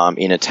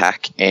in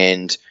attack?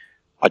 And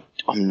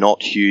I'm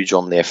not huge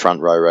on their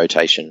front row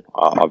rotation.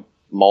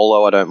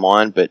 Molo, I don't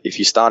mind, but if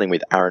you're starting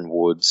with Aaron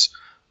Woods,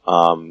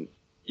 he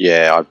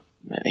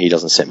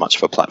doesn't set much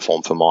of a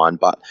platform for mine.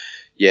 But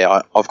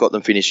yeah, I've got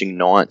them finishing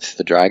 9th,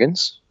 the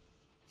Dragons.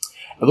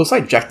 It looks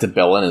like Jack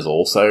DeBellin is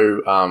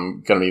also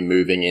going to be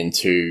moving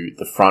into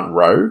the front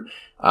row,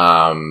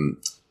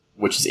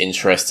 which is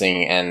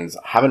interesting. And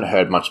I haven't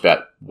heard much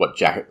about what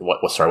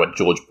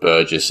George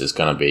Burgess is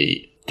going to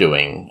be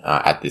doing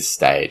at this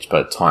stage,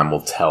 but time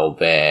will tell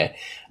there.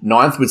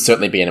 9th would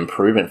certainly be an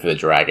improvement for the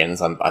Dragons.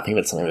 I think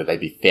that's something that they'd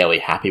be fairly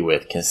happy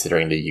with,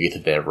 considering the youth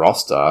of their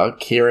roster.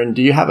 Kieran,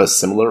 do you have a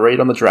similar read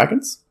on the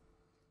Dragons?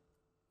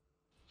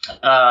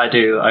 I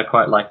do. I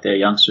quite like their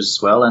youngsters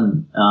as well,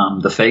 and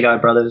the Fagai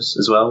brothers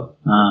as well.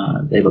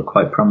 They look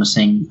quite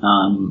promising.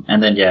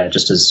 And then, yeah,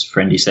 just as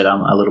Friendy said,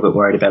 I'm a little bit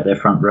worried about their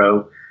front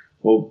row.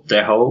 Well,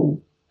 their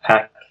whole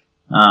pack.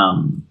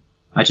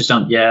 I just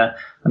don't. Yeah,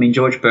 I mean,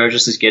 George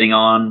Burgess is getting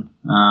on.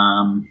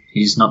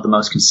 He's not the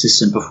most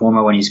consistent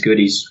performer. When he's good,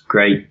 he's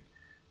great.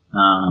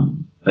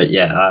 But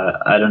yeah,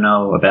 I don't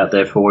know about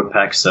their forward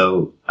pack.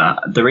 So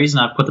the reason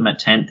I put them at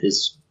 10th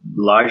is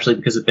largely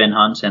because of Ben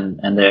Hunt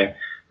and their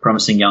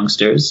promising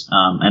youngsters.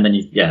 And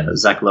then,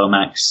 Zach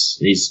Lomax,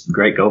 he's a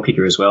great goal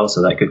kicker as well,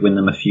 so that could win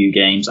them a few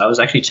games. I was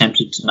actually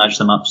tempted to nudge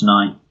them up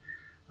tonight.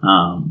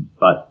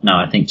 But no,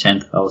 I think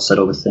 10th, I'll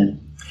settle with them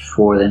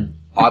for them.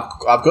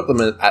 I've got them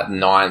at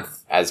 9th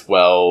as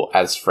well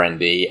as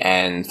Friendy,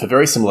 and for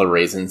very similar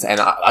reasons. And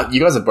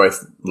you guys have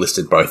both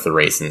listed both the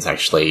reasons,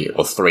 actually,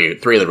 or three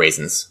of the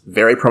reasons.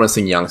 Very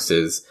promising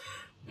youngsters.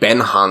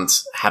 Ben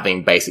Hunt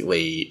having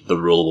basically the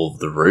rule of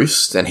the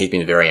roost, and he's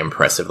been very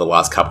impressive the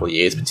last couple of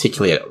years,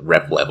 particularly at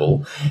rep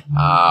level.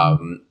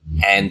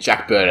 And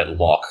Jack Bird at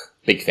lock,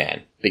 big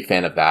fan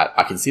of that.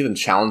 I can see them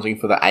challenging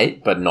for the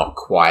 8, but not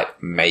quite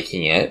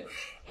making it.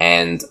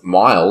 And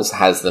Miles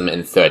has them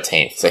in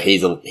 13th, so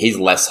he's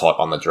less hot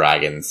on the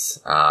Dragons.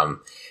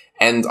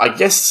 And I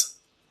guess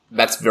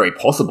that's very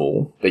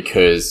possible,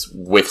 because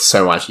with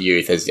so much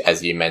youth,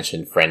 as you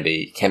mentioned,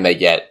 Friendy, can they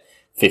get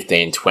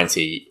 15,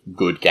 20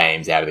 good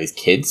games out of these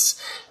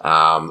kids?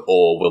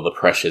 Or will the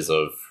pressures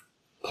of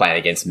playing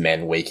against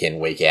men week in,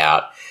 week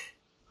out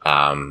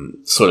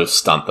sort of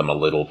stunt them a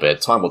little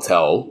bit? Time will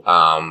tell.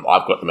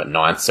 I've got them at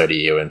 9th, so do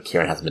you, and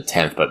Kieran has them at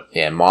 10th, but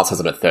yeah, Miles has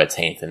them at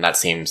 13th, and that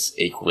seems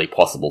equally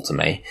possible to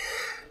me.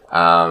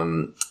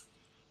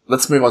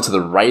 Let's move on to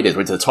the Raiders.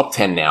 We're to the top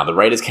 10 now. The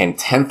Raiders came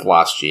 10th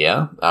last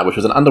year, which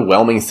was an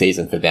underwhelming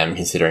season for them,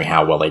 considering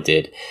how well they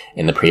did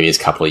in the previous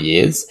couple of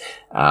years.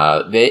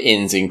 Their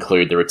ins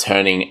include the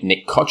returning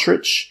Nick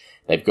Kotrich.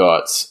 They've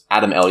got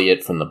Adam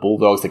Elliott from the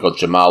Bulldogs. They've got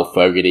Jamal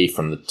Fogarty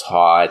from the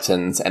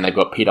Titans. And they've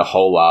got Peter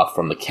Hola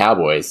from the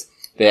Cowboys.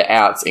 Their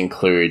outs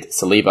include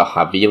Saliba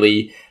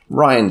Havili,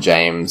 Ryan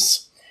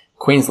James,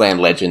 Queensland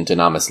legend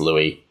Dynamis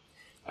Louis,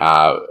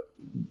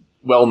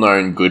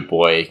 well-known good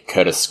boy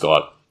Curtis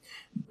Scott,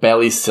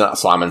 Bailey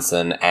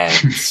Simonson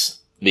and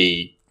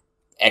the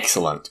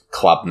excellent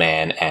club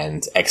man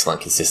and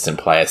excellent consistent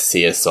player,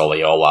 Sia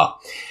Soliola.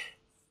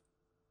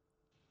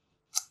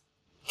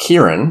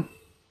 Kieran,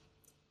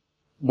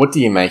 what do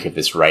you make of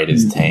this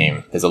Raiders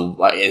team?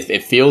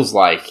 It feels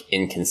like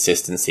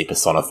inconsistency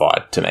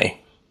personified to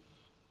me.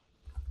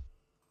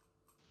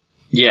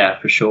 Yeah,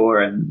 for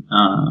sure. And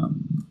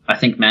I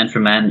think man for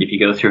man, if you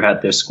go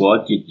throughout their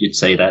squad, you'd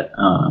say that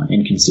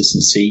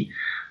inconsistency.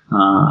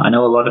 I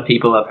know a lot of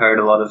people, I've heard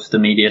a lot of the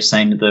media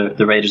saying that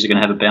the Raiders are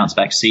going to have a bounce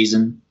back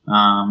season.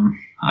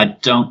 I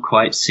don't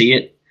quite see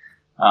it.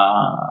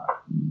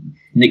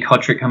 Nick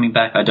Hodrick coming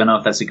back, I don't know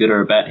if that's a good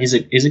or a bad. He's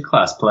a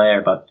class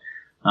player, but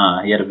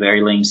he had a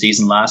very lean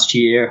season last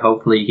year.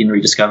 Hopefully he can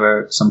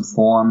rediscover some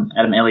form.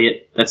 Adam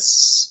Elliott,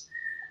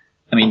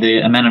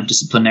 the amount of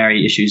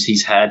disciplinary issues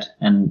he's had,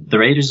 and the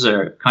Raiders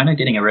are kind of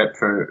getting a rep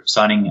for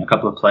signing a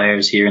couple of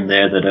players here and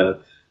there that are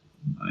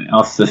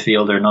off the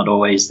field are not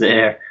always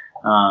there.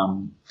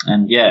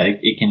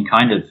 It can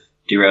kind of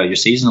derail your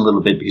season a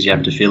little bit because you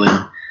have to fill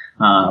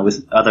in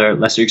with other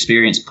lesser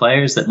experienced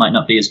players that might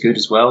not be as good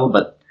as well,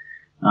 but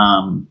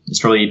it's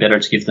probably better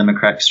to give them a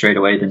crack straight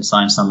away than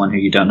sign someone who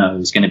you don't know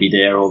is going to be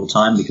there all the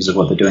time because of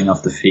what they're doing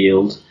off the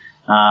field.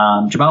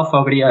 Jamal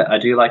Fogarty, I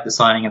do like the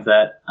signing of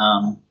that.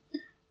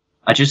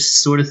 I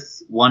just sort of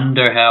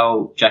wonder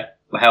how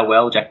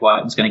well Jack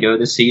Whiten's going to go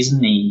this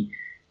season.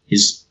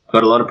 He's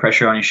got a lot of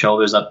pressure on his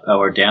shoulders up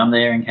or down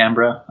there in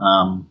Canberra.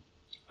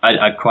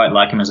 I quite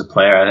like him as a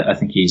player. I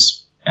think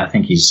he's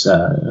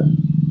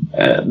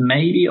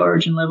maybe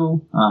Origin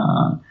level.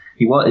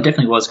 It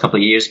definitely was a couple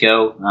of years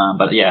ago.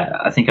 But yeah,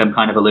 I think I'm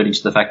kind of alluding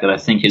to the fact that I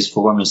think his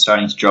form is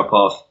starting to drop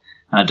off,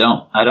 and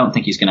I don't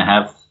think he's going to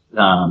have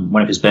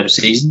one of his better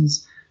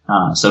seasons.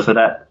 So for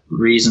that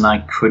reason, I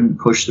couldn't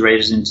push the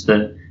Raiders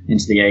into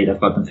the 8.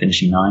 I've got them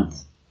finishing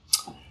 9th.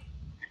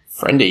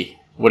 Friendy,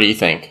 what do you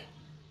think?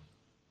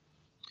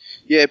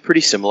 Yeah,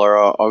 pretty similar.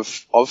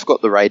 I've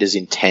got the Raiders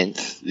in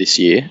 10th this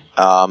year.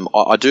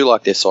 I do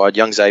like their side.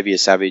 Young Xavier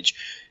Savage.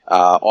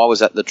 I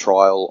was at the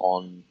trial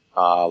on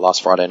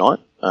last Friday night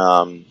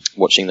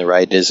watching the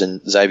Raiders,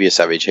 and Xavier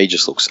Savage, he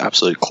just looks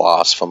absolute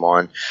class for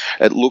mine.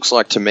 It looks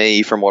like to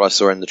me, from what I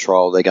saw in the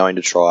trial, they're going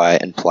to try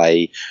and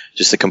play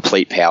just a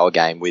complete power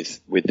game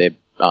with their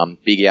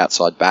big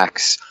outside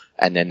backs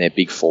and then their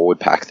big forward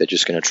pack. They're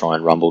just going to try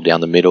and rumble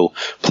down the middle,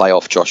 play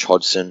off Josh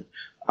Hodgson,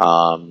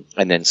 and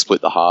then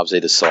split the halves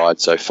either side,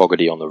 so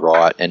Fogarty on the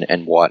right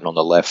and White on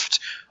the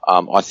left.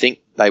 I think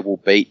they will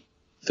beat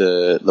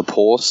the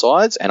poor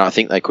sides, and I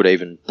think they could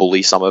even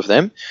bully some of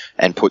them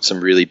and put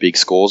some really big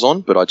scores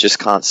on, but I just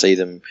can't see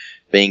them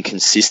being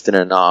consistent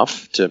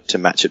enough to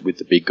match it with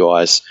the big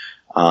guys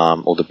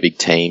or the big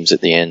teams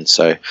at the end.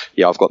 So,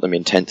 yeah, I've got them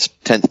in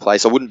 10th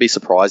place. I wouldn't be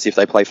surprised if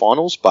they play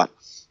finals, but,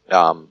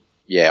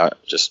 I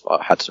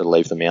had to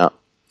leave them out.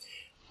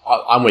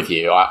 I'm with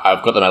you.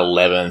 I've got them at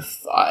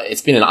 11th.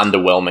 It's been an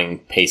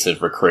underwhelming piece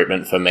of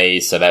recruitment for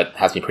me, so that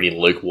has me pretty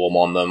lukewarm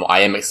on them.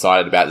 I am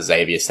excited about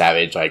Xavier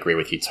Savage. I agree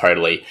with you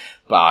totally.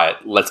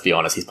 But let's be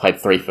honest, he's played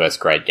 3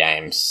 first-grade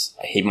games.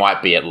 He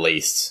might be at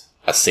least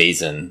a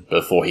season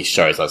before he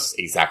shows us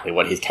exactly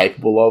what he's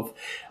capable of.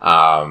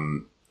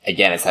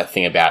 Again, it's that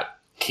thing about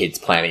kids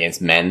playing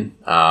against men.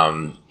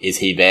 Is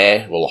he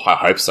there? Well, I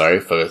hope so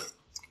for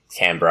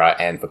Canberra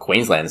and for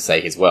Queensland's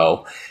sake as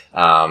well.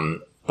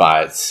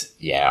 But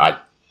yeah,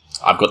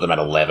 I've got them at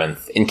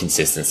 11th.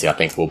 Inconsistency, I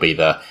think, will be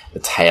the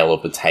tail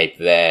of the tape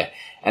there.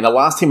 And the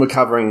last team we're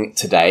covering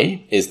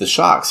today is the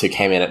Sharks, who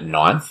came in at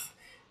 9th.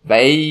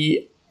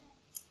 They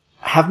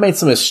have made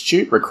some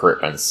astute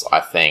recruitments,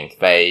 I think.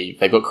 They've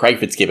got Craig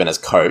Fitzgibbon as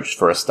coach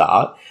for a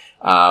start.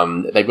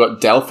 They've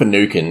got Dale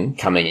Finucane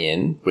coming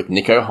in with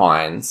Nico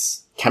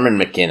Hines, Cameron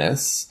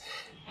McInnes,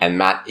 and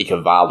Matt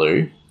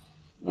Ikavalu,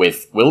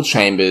 with Will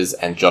Chambers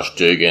and Josh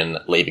Dugan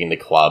leaving the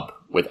club,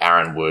 with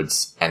Aaron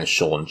Woods and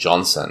Sean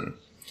Johnson.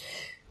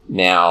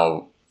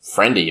 Now,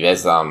 Friendy,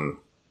 there's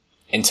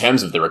in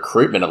terms of the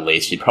recruitment at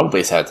least, you'd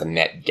probably say it's a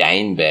net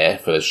gain there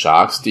for the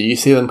Sharks. Do you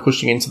see them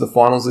pushing into the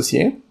finals this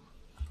year?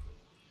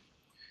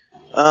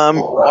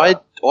 I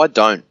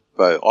don't,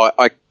 Bo.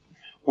 I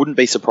wouldn't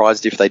be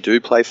surprised if they do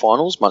play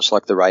finals, much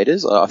like the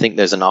Raiders. I think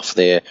there's enough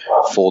there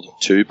for them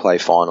to play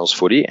finals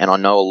footy, and I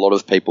know a lot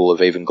of people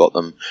have even got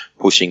them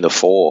pushing the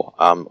 4.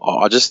 I'm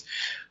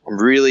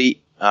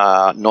really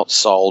not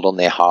sold on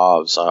their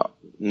halves.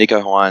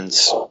 Nico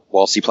Hines,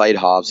 whilst he played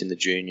halves in the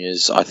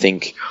juniors, I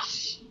think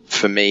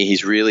for me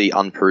he's really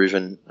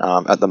unproven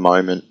at the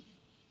moment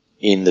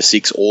in the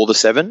 6 or the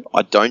 7.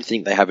 I don't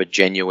think they have a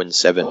genuine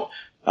 7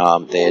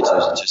 there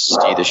to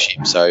steer the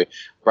ship. So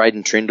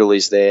Braden Trindle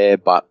is there,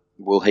 but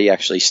will he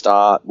actually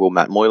start? Will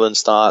Matt Moylan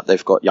start?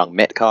 They've got young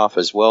Metcalf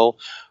as well.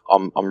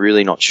 I'm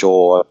really not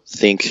sure. I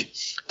think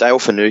Dale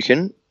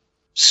Finucane,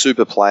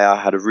 super player,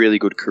 had a really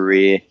good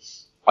career.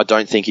 I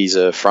don't think he's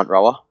a front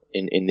rower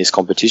in this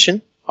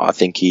competition. I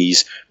think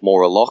he's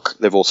more a lock.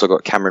 They've also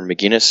got Cameron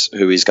McInnes,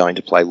 who is going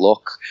to play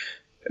lock.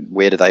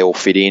 Where do they all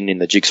fit in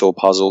the jigsaw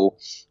puzzle?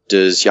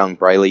 Does young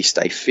Brayley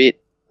stay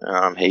fit?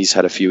 He's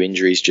had a few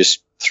injuries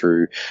just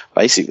through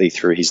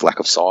his lack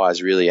of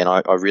size, really. And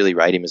I really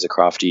rate him as a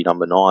crafty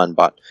number 9.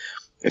 But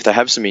if they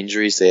have some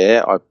injuries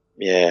there,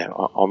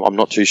 I'm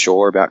not too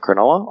sure about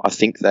Cronulla. I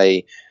think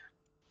they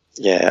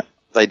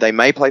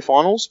may play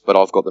finals, but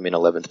I've got them in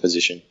 11th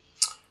position.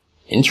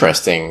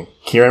 Interesting.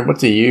 Kieran, what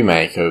do you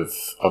make of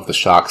the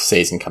Sharks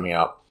season coming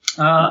up?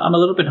 I'm a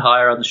little bit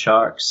higher on the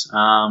Sharks.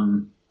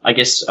 I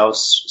guess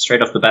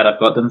straight off the bat, I've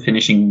got them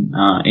finishing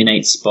in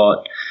 8th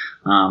spot,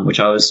 which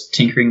I was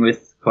tinkering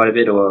with quite a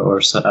bit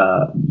or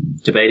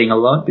debating a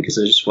lot because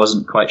I just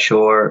wasn't quite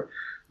sure,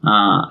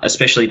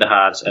 especially the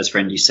halves, as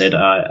Friendy said.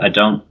 I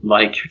don't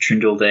like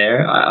Trindle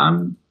there.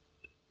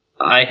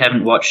 I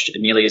haven't watched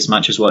nearly as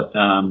much as what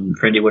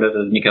Friendy would have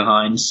of Nico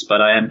Hines,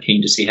 but I am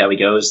keen to see how he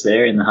goes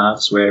there in the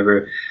halves,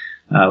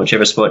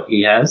 whichever spot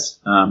he has,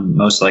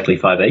 most likely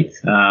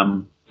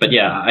 5/8. But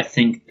yeah, I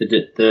think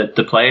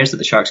the players that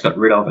the Sharks got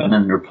rid of and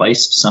then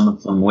replaced some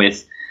of them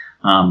with,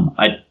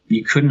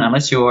 you couldn't,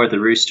 unless you're the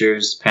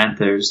Roosters,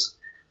 Panthers,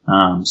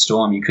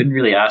 Storm, you couldn't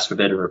really ask for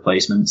better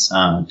replacements.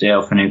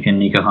 Dale Finucane,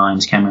 Nico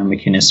Hines, Cameron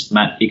McInnes,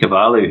 Matt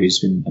Ikuvalu, who's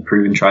been a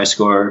proven try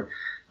scorer,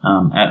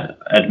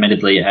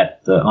 admittedly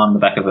on the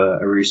back of a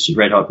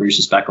red hot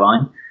Roosters back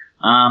line.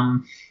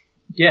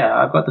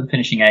 I've got them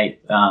finishing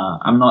 8th.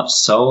 I'm not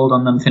sold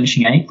on them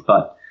finishing 8th,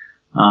 but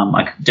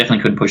I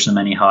definitely couldn't push them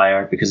any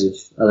higher because of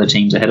other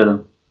teams ahead of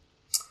them.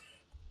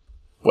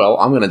 Well,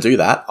 I'm going to do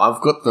that.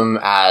 I've got them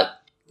at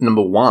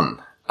number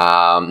 1.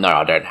 No,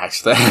 I don't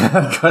actually.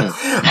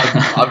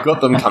 I've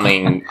got them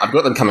coming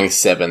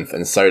 7th,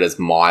 and so does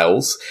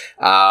Miles.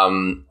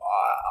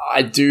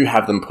 I do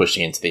have them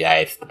pushing into the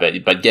 8th,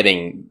 but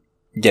getting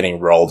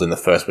rolled in the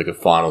first week of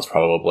finals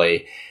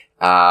probably.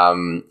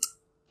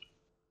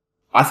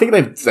 I think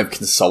they've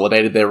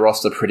consolidated their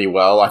roster pretty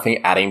well. I think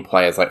adding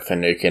players like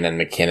Finucane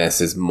and McInnes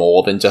is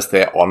more than just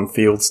their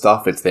on-field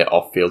stuff. It's their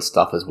off-field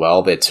stuff as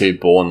well. They're 2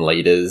 born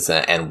leaders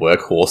and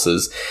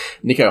workhorses.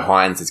 Nico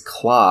Hines is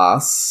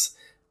class,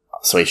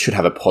 so he should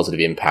have a positive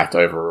impact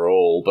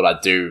overall. But I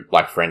do,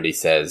 like Friendy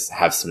says,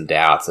 have some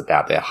doubts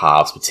about their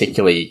halves,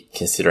 particularly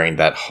considering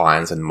that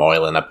Hines and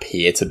Moylan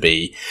appear to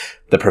be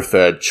the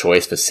preferred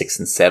choice for 6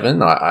 and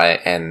 7.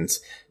 And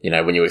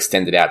when you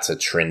extend it out to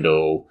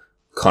Trindle,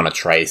 Connor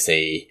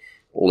Tracy,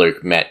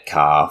 Luke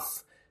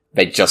Metcalf,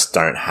 they just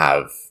don't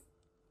have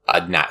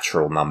a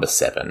natural number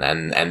 7,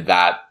 and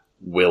that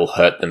will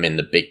hurt them in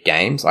the big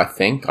games, I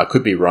think. I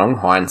could be wrong.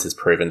 Hines has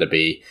proven to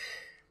be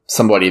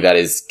somebody that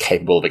is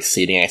capable of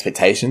exceeding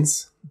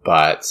expectations,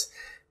 but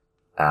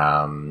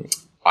I'm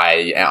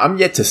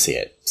yet to see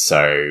it.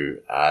 So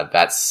I've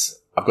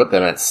got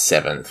them at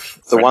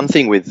 7th. The one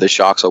thing with the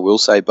Sharks, I will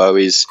say, Bo,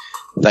 is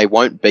they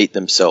won't beat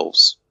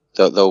themselves.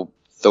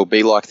 They'll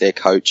be like their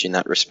coach in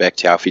that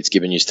respect, how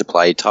Fitzgibbon used to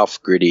play,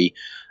 tough, gritty,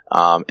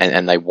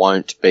 and they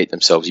won't beat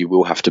themselves. You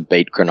will have to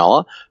beat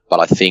Cronulla, but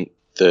I think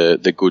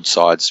the good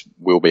sides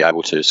will be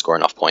able to score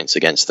enough points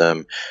against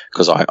them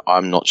because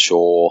I'm not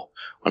sure.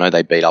 I know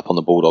they beat up on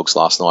the Bulldogs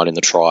last night in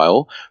the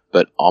trial,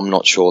 but I'm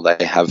not sure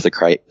they have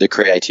the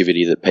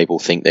creativity that people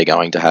think they're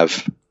going to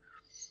have.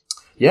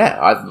 Yeah,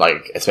 I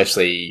like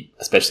especially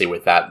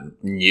with that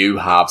new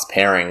halves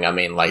pairing. I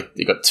mean, like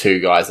you've got 2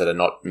 guys that are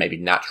not maybe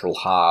natural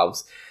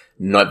halves.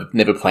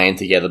 Never playing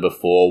together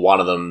before. One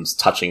of them's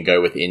touch and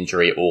go with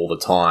injury all the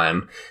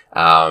time.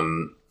 There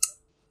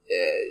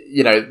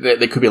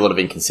could be a lot of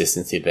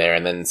inconsistency there.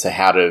 And then, so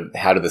how do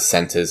the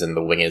centers and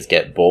the wingers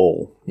get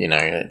ball?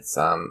 It's,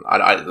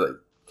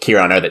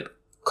 Kieran, I know that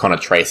Connor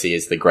Tracy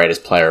is the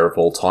greatest player of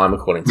all time,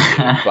 according to you.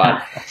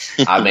 But,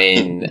 I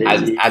mean,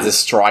 as a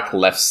strike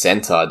left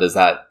center, does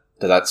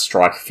that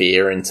strike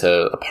fear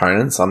into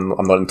opponents? I'm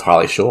not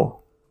entirely sure.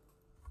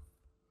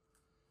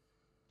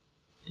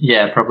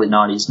 Yeah, probably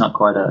not. He's not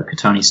quite a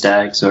Katoni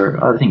Staggs,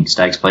 or I think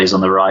Staggs plays on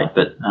the right,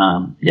 but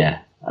a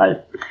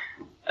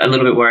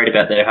little bit worried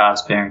about their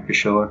halves pairing for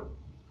sure.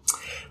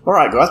 All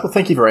right, guys. Well,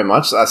 thank you very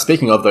much.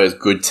 Speaking of those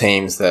good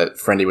teams that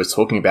Friendy was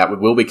talking about, we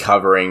will be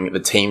covering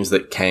the teams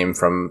that came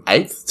from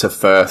 8th to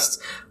 1st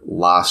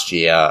last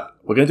year.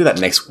 We're going to do that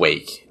next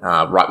week,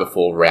 right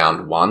before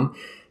round 1.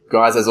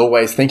 Guys, as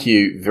always, thank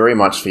you very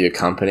much for your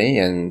company,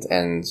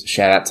 and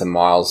shout out to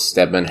Miles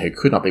Stedman, who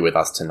could not be with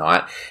us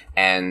tonight.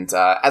 And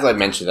as I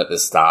mentioned at the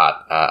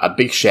start, a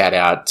big shout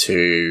out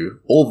to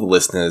all the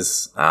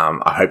listeners.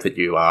 I hope that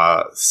you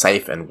are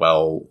safe and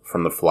well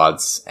from the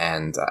floods,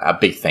 and a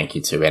big thank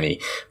you to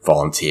any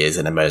volunteers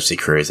and emergency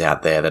crews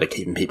out there that are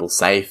keeping people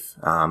safe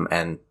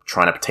and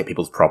trying to protect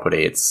people's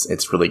property.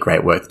 It's really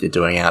great work that you're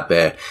doing out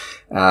there.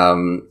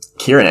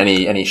 Kieran,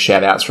 any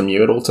shout outs from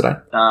you at all today?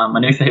 My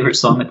new favourite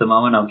song at the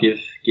moment, I'll give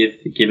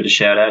it a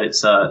shout out.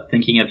 It's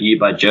Thinking of You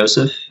by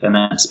Joseph, and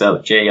that's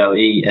spelled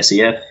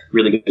Joesef.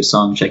 Really good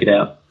song, check it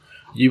out.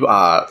 You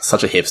are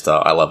such a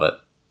hipster, I love it.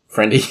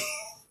 Friendy?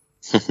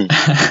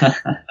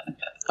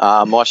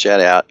 My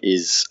shout out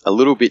is a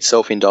little bit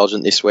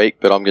self-indulgent this week,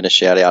 but I'm going to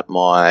shout out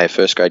my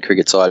first grade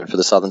cricket side for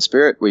the Southern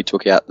Spirit. We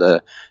took out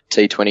the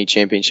T20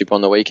 Championship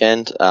on the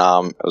weekend.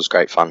 It was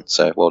great fun,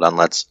 so well done,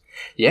 lads.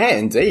 Yeah,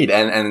 indeed.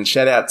 And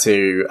shout out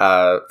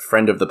to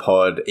friend of the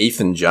pod,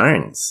 Ethan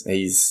Jones.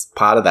 He's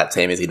part of that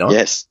team, is he not?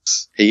 Yes,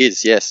 he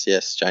is.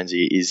 Yes.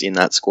 Jonesy is in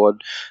that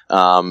squad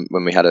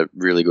when we had a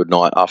really good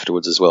night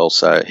afterwards as well.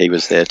 So he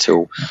was there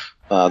till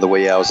the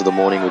wee hours of the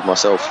morning with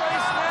myself.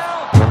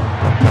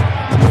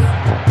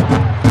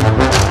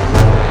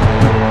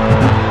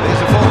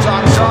 There's a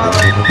full-time siren.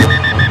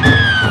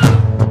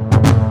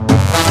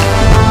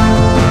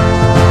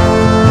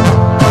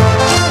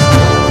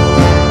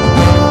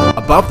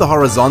 Above the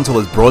Horizontal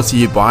is brought to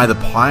you by the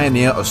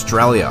Pioneer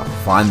Australia.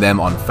 Find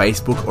them on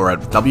Facebook or at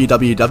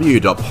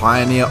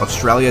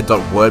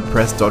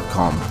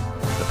www.pioneeraustralia.wordpress.com.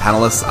 The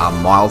panellists are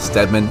Miles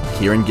Steadman,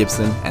 Kieran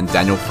Gibson and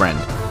Daniel Friend,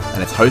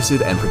 and it's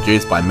hosted and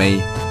produced by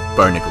me,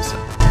 Bo Nicholson.